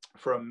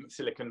from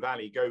Silicon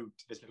Valley, go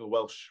to this little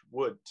Welsh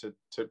wood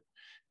to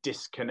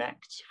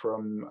disconnect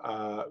from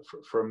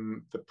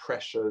the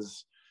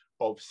pressures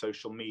of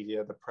social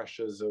media, the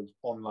pressures of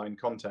online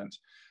content.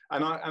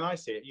 And I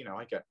see it,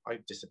 I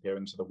disappear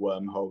into the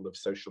wormhole of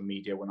social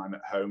media when I'm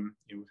at home.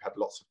 We've had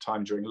lots of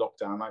time during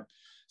lockdown. I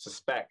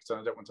suspect,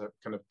 and I don't want to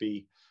kind of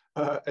be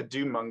a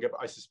doom monger,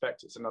 but I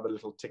suspect it's another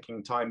little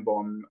ticking time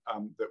bomb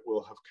that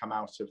will have come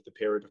out of the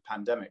period of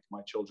pandemic.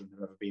 My children have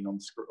never been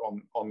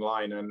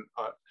online and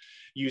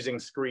using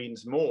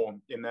screens more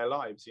in their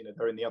lives.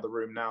 They're in the other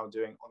room now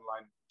doing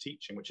online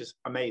teaching, which is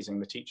amazing.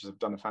 The teachers have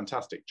done a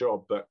fantastic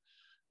job, but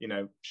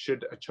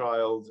should a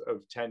child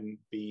of 10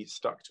 be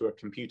stuck to a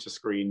computer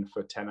screen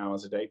for 10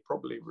 hours a day?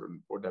 Probably, or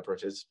whatever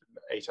it is,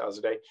 8 hours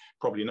a day?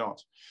 Probably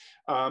not.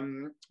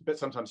 But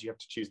sometimes you have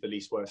to choose the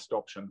least worst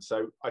option.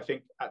 So I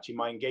think actually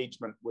my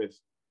engagement with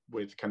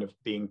kind of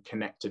being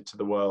connected to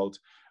the world,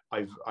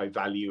 I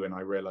value, and I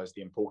realize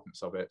the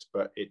importance of it.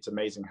 But it's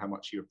amazing how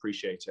much you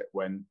appreciate it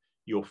when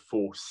you're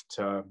forced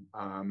to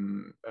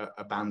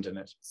abandon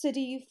it. So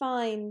do you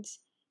find,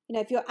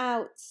 if you're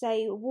out,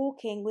 say,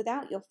 walking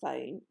without your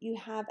phone, you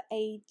have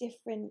a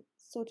different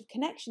sort of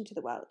connection to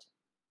the world?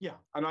 Yeah,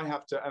 and I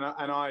have to, and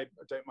I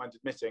don't mind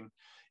admitting,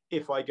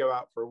 if I go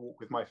out for a walk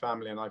with my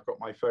family and I've got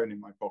my phone in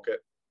my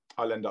pocket,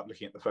 I'll end up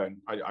looking at the phone.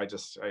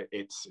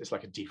 It's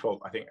like a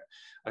default. I think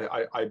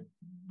I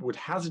would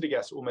hazard a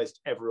guess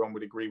almost everyone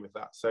would agree with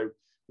that. So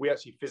we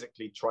actually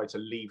physically try to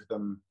leave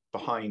them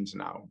behind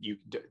now.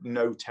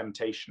 No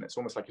temptation. It's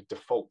almost like a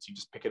default. You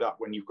just pick it up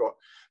when you've got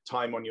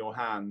time on your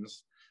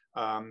hands.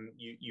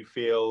 You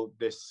feel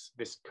this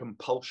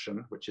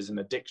compulsion, which is an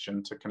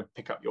addiction, to kind of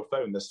pick up your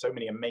phone. There's so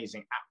many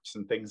amazing apps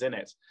and things in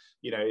it.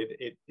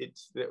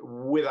 It's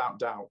without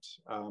doubt,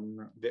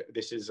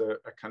 this is a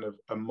kind of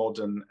a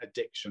modern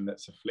addiction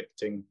that's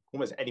afflicting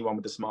almost anyone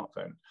with a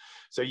smartphone.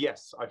 So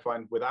yes, I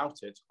find without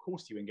it, of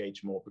course, you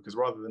engage more, because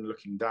rather than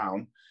looking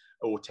down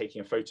or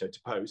taking a photo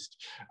to post,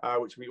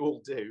 which we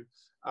all do,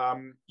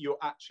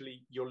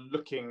 you're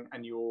looking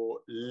and you're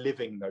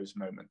living those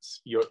moments.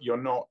 You're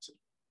not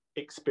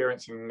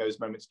experiencing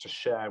those moments to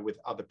share with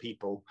other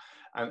people,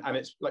 and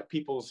it's like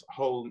people's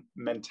whole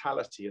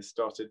mentality has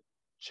started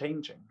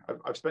changing.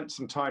 I've spent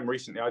some time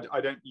recently.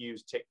 I don't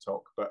use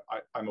TikTok, but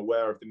I'm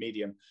aware of the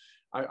medium.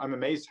 I'm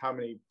amazed how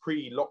many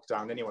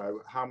pre-lockdown anyway,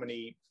 how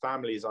many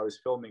families I was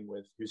filming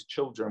with whose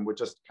children were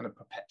just kind of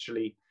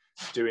perpetually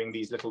doing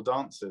these little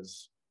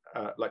dances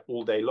like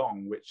all day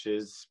long, which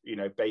is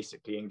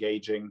basically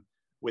engaging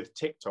with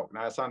TikTok.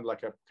 Now, I sound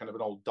like a kind of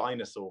an old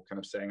dinosaur kind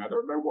of saying, I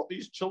don't know what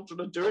these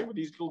children are doing with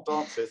these little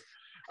dances.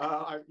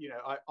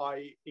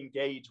 I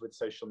engage with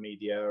social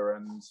media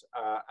and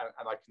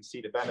I can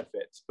see the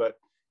benefits, but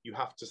you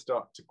have to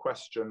start to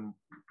question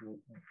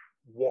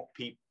what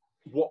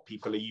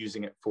people are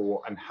using it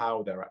for and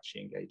how they're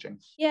actually engaging.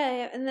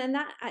 Yeah, and then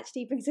that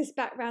actually brings us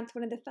back around to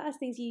one of the first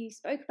things you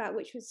spoke about,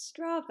 which was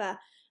Strava,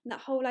 and that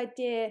whole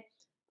idea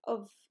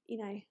of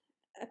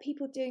are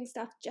people doing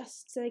stuff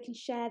just so they can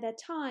share their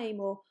time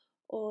or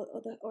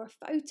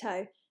a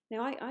photo?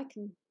 Now, I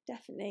can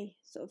definitely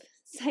sort of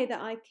say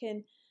that I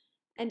can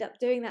end up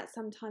doing that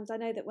sometimes. I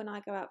know that when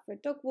I go out for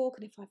a dog walk,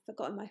 and if I've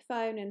forgotten my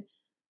phone, and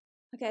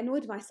I get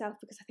annoyed with myself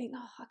because I think,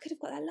 oh, I could have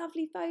got that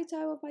lovely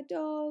photo of my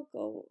dog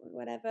or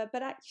whatever.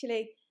 But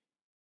actually,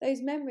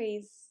 those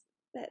memories,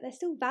 they're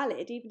still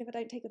valid, even if I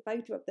don't take a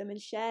photo of them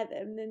and share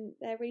them. Then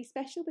they're really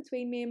special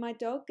between me and my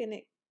dog, and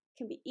it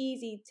can be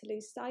easy to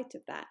lose sight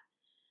of that.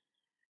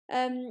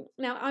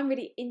 Now, I'm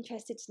really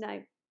interested to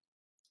know,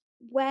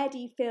 where do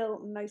you feel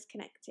most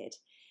connected?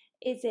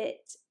 Is it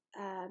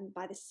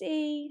by the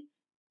sea,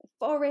 the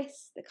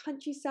forest, the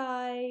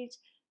countryside,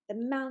 the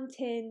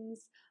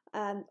mountains,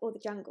 or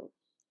the jungle?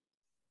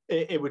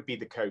 It would be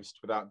the coast,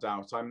 without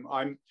doubt.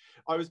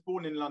 I was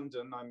born in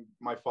London.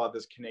 My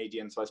father's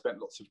Canadian, so I spent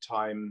lots of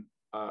time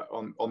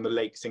on the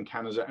lakes in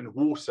Canada, and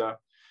water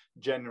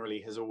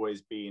generally has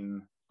always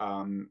been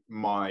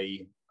my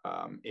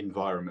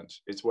environment.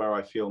 It's where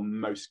I feel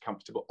most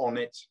comfortable, on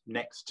it,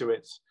 next to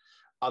it,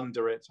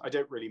 under it. I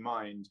don't really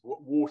mind.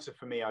 Water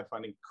for me, I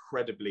find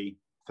incredibly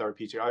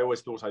therapeutic. I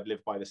always thought I'd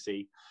live by the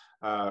sea.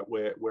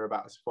 We're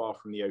about as far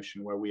from the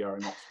ocean where we are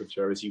in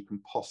Oxfordshire as you can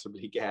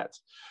possibly get.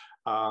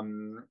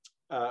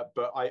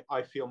 But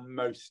I feel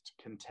most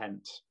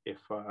content if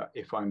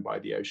I'm by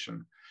the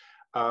ocean.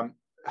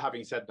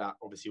 Having said that,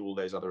 obviously all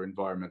those other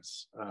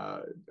environments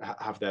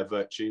have their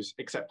virtues,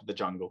 except for the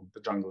jungle. The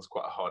jungle is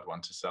quite a hard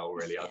one to sell,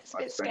 really. It's a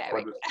bit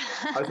scary.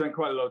 I spent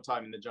quite a lot of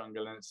time in the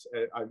jungle, and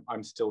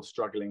I'm still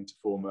struggling to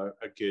form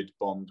a good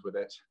bond with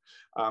it.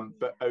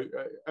 But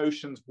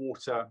oceans,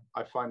 water,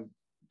 I find,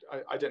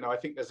 I don't know. I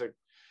think there's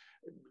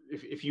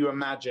if you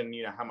imagine,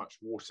 how much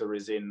water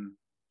is in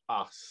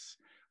us,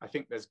 I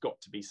think there's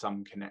got to be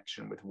some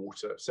connection with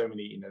water. So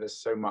many,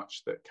 there's so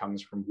much that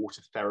comes from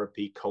water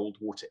therapy, cold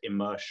water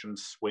immersion,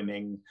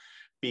 swimming,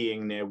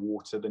 being near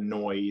water, the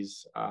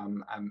noise,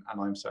 and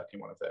I'm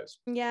certainly one of those.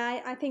 Yeah,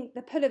 I think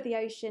the pull of the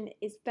ocean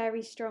is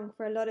very strong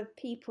for a lot of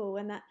people,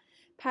 and that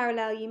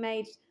parallel you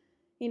made,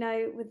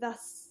 with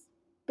us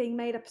being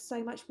made up of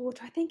so much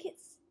water, I think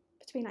it's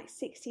between like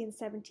 60 and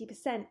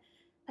 70%.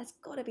 There's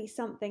got to be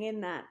something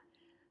in that.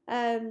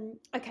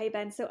 Okay,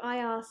 Ben, so I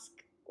ask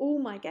all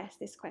my guests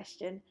this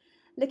question.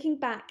 Looking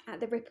back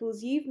at the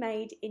ripples you've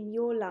made in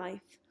your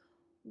life,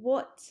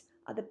 what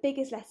are the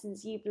biggest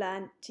lessons you've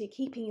learned to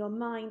keeping your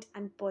mind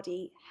and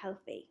body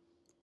healthy?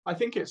 I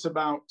think it's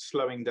about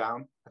slowing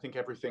down. I think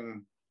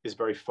everything is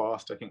very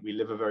fast. I think we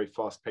live a very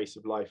fast pace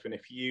of life. And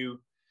if you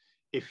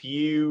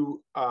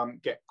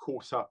get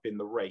caught up in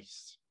the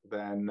race,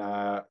 then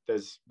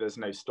there's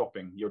no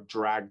stopping. You're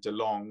dragged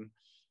along,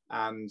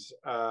 and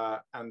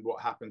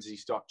what happens is you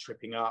start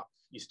tripping up,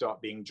 you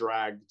start being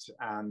dragged,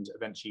 and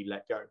eventually you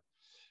let go.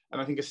 And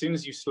I think as soon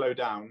as you slow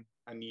down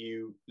and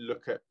you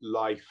look at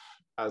life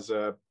as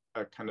a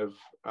kind of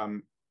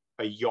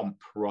a yomp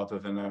rather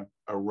than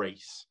a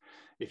race,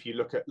 if you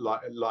look at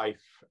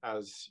life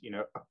as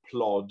a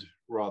plod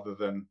rather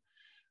than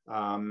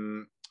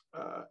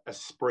a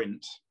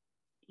sprint,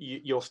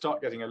 you'll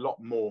start getting a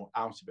lot more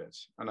out of it.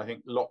 And I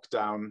think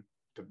lockdown,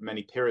 the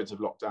many periods of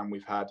lockdown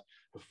we've had,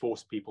 have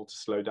forced people to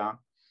slow down.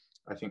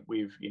 I think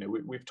we've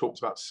talked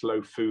about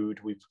slow food,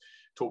 we've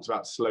talked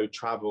about slow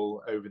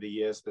travel over the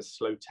years, there's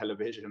slow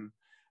television.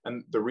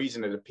 And the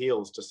reason it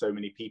appeals to so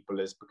many people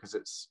is because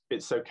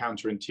it's so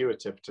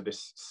counterintuitive to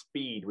this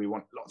speed. We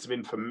want lots of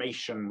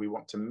information, we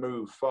want to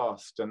move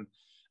fast. And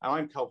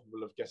I'm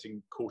culpable of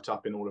getting caught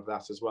up in all of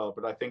that as well.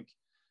 But I think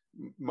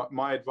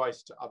my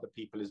advice to other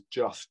people is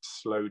just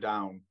slow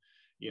down,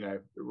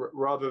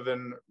 rather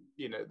than,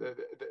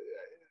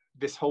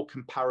 this whole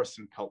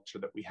comparison culture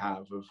that we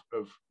have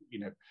of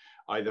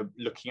either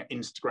looking at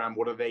Instagram,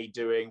 what are they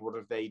doing, what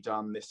have they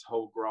done, this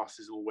whole grass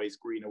is always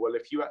greener. Well,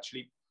 if you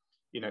actually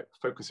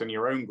focus on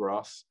your own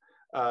grass,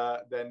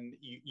 then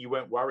you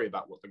won't worry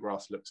about what the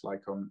grass looks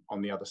like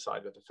on the other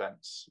side of the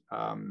fence.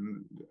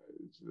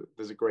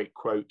 There's a great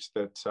quote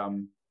that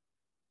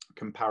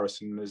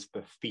comparison is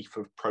the thief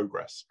of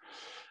progress,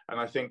 and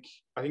I think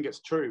it's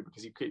true,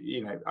 because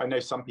I know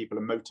some people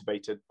are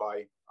motivated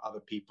by other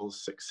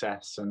people's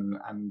success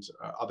and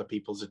other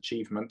people's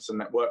achievements, and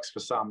that works for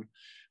some.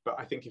 But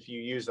I think if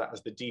you use that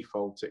as the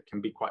default, it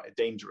can be quite a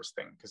dangerous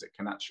thing, because it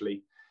can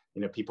actually,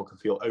 people can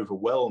feel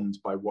overwhelmed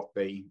by what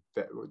the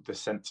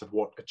sense of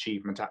what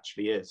achievement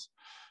actually is.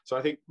 So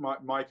I think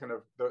my kind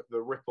of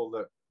the ripple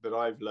that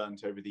I've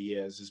learned over the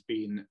years has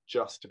been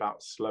just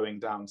about slowing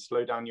down.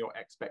 Slow down your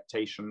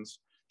expectations.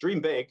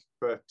 Dream big,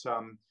 but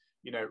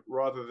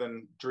rather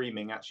than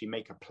dreaming, actually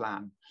make a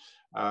plan,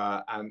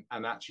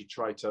 and actually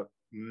try to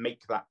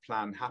make that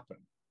plan happen.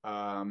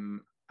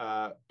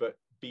 But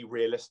be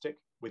realistic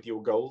with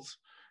your goals.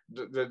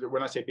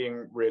 When I say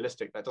being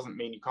realistic, that doesn't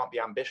mean you can't be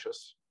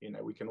ambitious.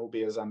 We can all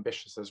be as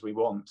ambitious as we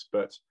want,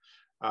 but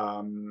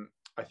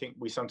I think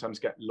we sometimes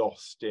get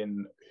lost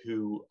in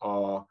who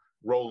our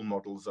role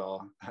models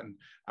are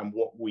and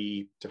what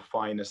we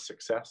define as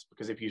success.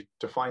 Because if you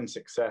define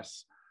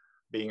success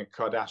being a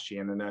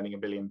Kardashian and earning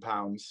 £1 billion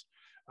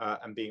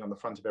and being on the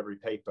front of every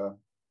paper,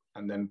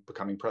 and then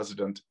becoming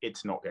president,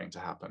 it's not going to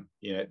happen.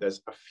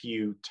 There's a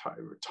few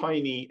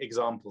tiny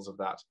examples of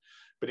that.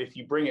 But if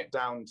you bring it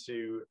down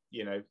to,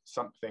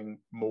 something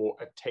more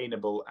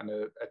attainable and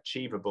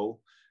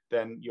achievable,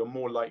 then you're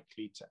more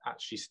likely to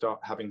actually start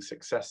having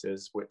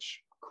successes,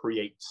 which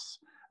creates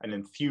an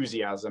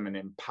enthusiasm and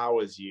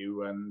empowers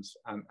you, and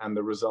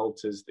the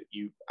result is that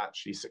you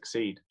actually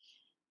succeed.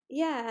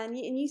 Yeah, and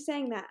you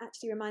saying that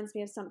actually reminds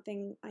me of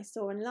something I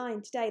saw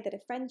online today that a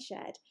friend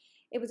shared.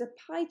 It was a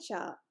pie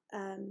chart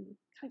kind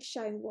of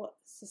showing what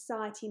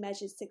society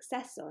measures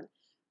success on,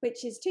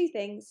 which is two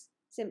things,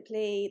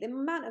 simply the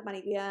amount of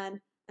money we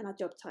earn and our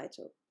job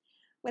title.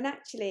 When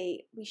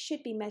actually we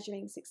should be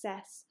measuring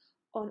success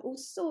on all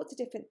sorts of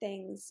different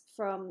things,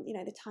 from,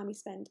 the time we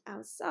spend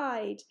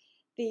outside,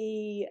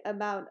 the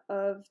amount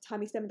of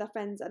time we spend with our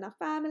friends and our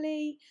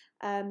family,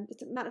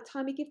 the amount of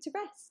time we give to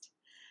rest.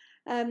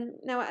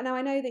 Now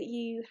I know that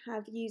you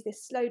have used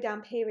this slow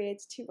down period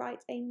to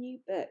write a new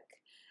book.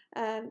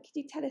 Could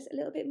you tell us a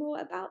little bit more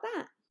about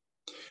that?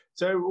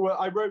 So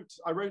I wrote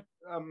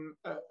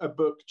a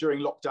book during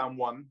lockdown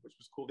 1, which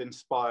was called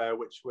Inspire,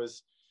 which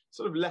was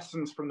sort of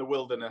lessons from the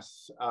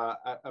wilderness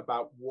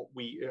about what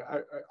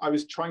I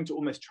was trying to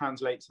almost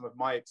translate some of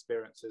my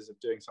experiences of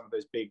doing some of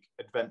those big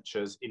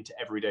adventures into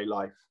everyday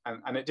life.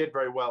 And it did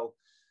very well.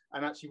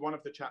 And actually one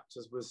of the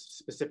chapters was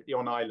specifically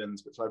on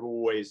islands, which I've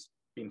always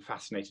been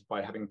fascinated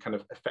by, having kind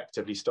of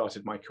effectively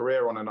started my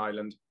career on an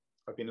island.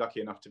 I've been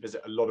lucky enough to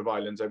visit a lot of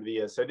islands over the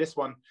years. So this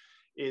one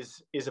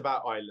is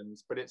about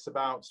islands, but it's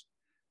about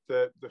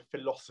the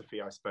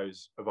philosophy, I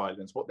suppose, of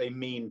islands, what they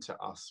mean to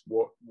us,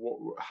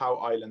 how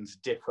islands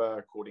differ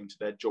according to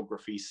their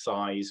geography,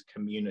 size,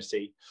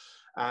 community,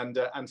 and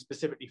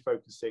specifically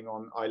focusing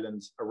on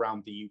islands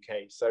around the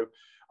UK. So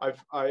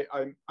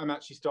I'm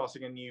actually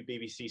starting a new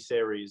BBC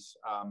series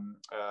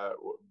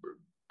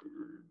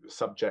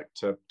subject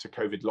to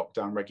COVID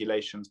lockdown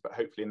regulations, but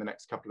hopefully in the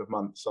next couple of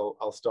months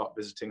I'll start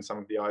visiting some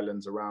of the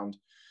islands around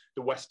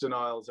the Western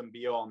Isles and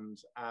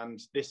beyond.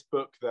 And this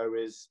book, though,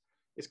 is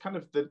kind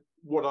of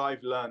what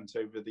I've learned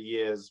over the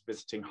years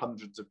visiting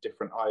hundreds of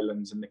different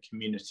islands and the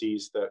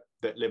communities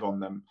that live on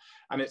them.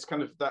 And it's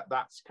kind of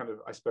that's kind of,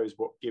 I suppose,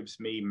 what gives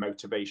me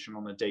motivation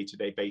on a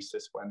day-to-day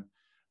basis when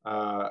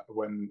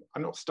I'm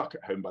not stuck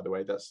at home, by the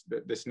way. That's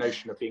this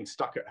notion of being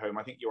stuck at home.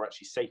 I think you're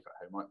actually safe at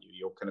home, aren't you?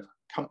 You're kind of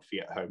comfy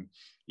at home.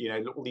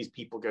 All these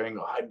people going,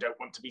 I don't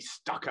want to be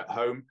stuck at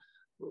home.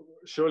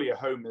 Surely a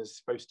home is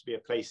supposed to be a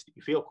place that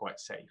you feel quite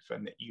safe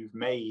and that you've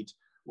made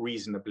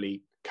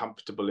reasonably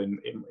comfortable in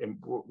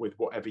with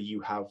whatever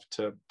you have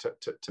to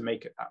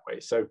make it that way.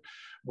 So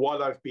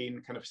while I've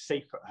been kind of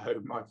safe at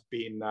home, I've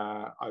been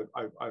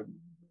I'm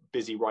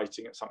busy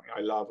writing at something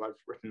I love. I've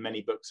written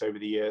many books over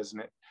the years,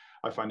 and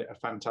I find it a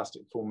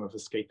fantastic form of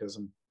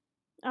escapism.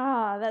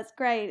 Ah, that's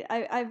great.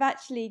 I've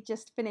actually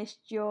just finished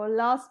your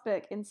last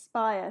book,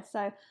 Inspire,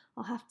 so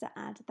I'll have to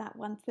add that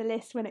one to the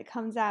list when it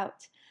comes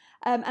out.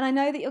 And I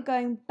know that you're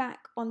going back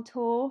on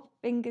tour,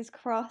 fingers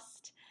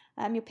crossed.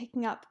 You're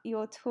picking up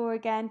your tour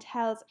again,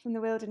 Tales from the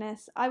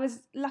Wilderness. I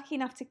was lucky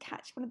enough to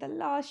catch one of the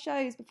last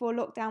shows before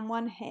lockdown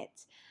 1 hit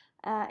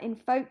in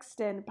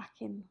Folkestone back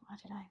in, I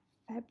don't know,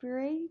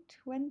 February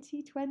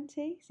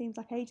 2020. Seems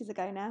like ages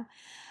ago now.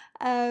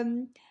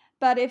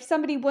 But if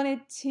somebody wanted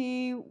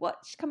to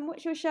come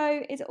watch your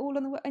show, is it all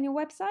on your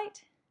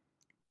website?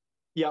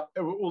 Yeah,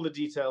 all the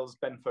details,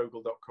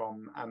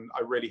 benfogle.com. And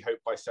I really hope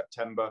by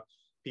September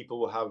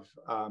people will have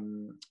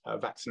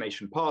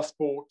vaccination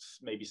passports.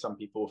 Maybe some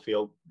people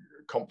feel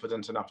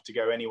confident enough to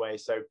go anyway.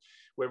 So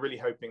we're really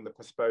hoping the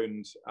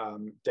postponed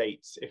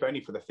dates, if only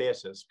for the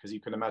theatres, because you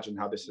can imagine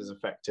how this has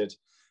affected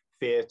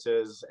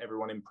theatres,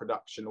 everyone in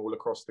production all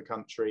across the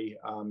country,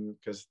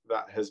 because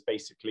that has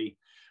basically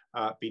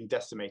been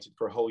decimated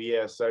for a whole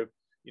year. So,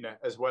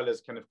 as well as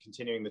kind of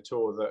continuing the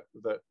tour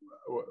that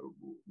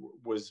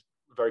was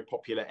very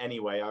popular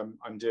anyway,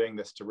 I'm doing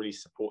this to really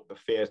support the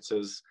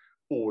theatres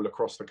all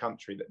across the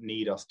country that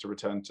need us to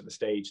return to the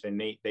stage. They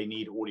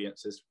need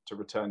audiences to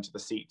return to the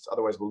seats.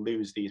 Otherwise, we'll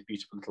lose these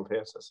beautiful little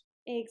theatres.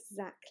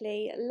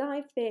 Exactly.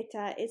 Live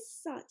theatre is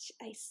such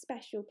a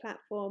special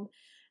platform.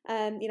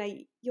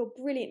 You're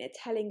brilliant at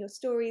telling your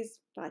stories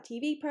via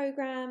TV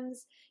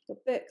programmes, your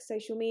books,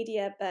 social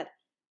media, but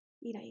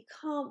you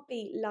can't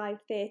beat live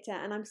theatre,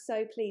 and I'm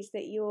so pleased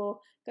that you're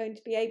going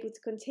to be able to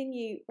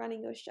continue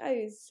running your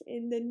shows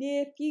in the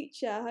near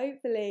future,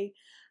 hopefully.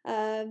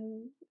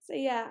 So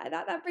yeah,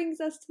 that brings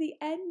us to the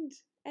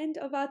end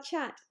of our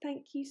chat.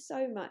 Thank you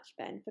so much,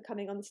 Ben, for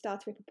coming on the Star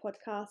to Ripple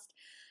podcast.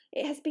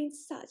 It has been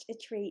such a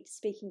treat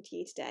speaking to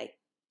you today.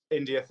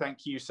 India,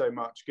 thank you so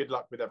much. Good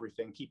luck with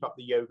everything. Keep up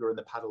the yoga and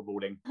the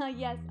paddleboarding.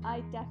 Yes, I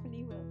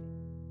definitely will.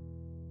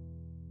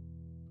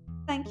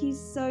 Thank you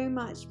so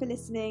much for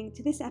listening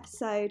to this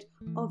episode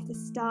of the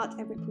Start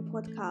a Ripple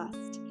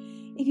podcast.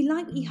 If you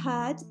like what you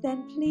heard,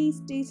 then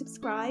please do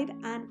subscribe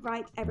and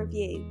write a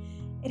review.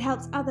 It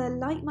helps other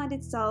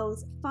like-minded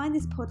souls find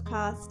this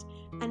podcast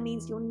and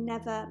means you'll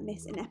never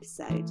miss an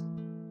episode.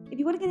 If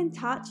you want to get in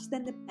touch,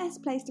 then the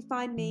best place to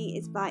find me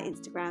is via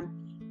Instagram.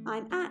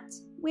 I'm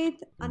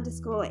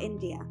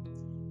 @with_India.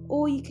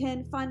 or you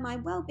can find my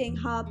wellbeing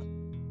hub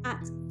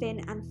at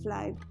Fin and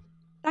Flow.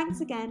 Thanks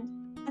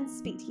again, and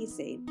speak to you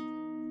soon.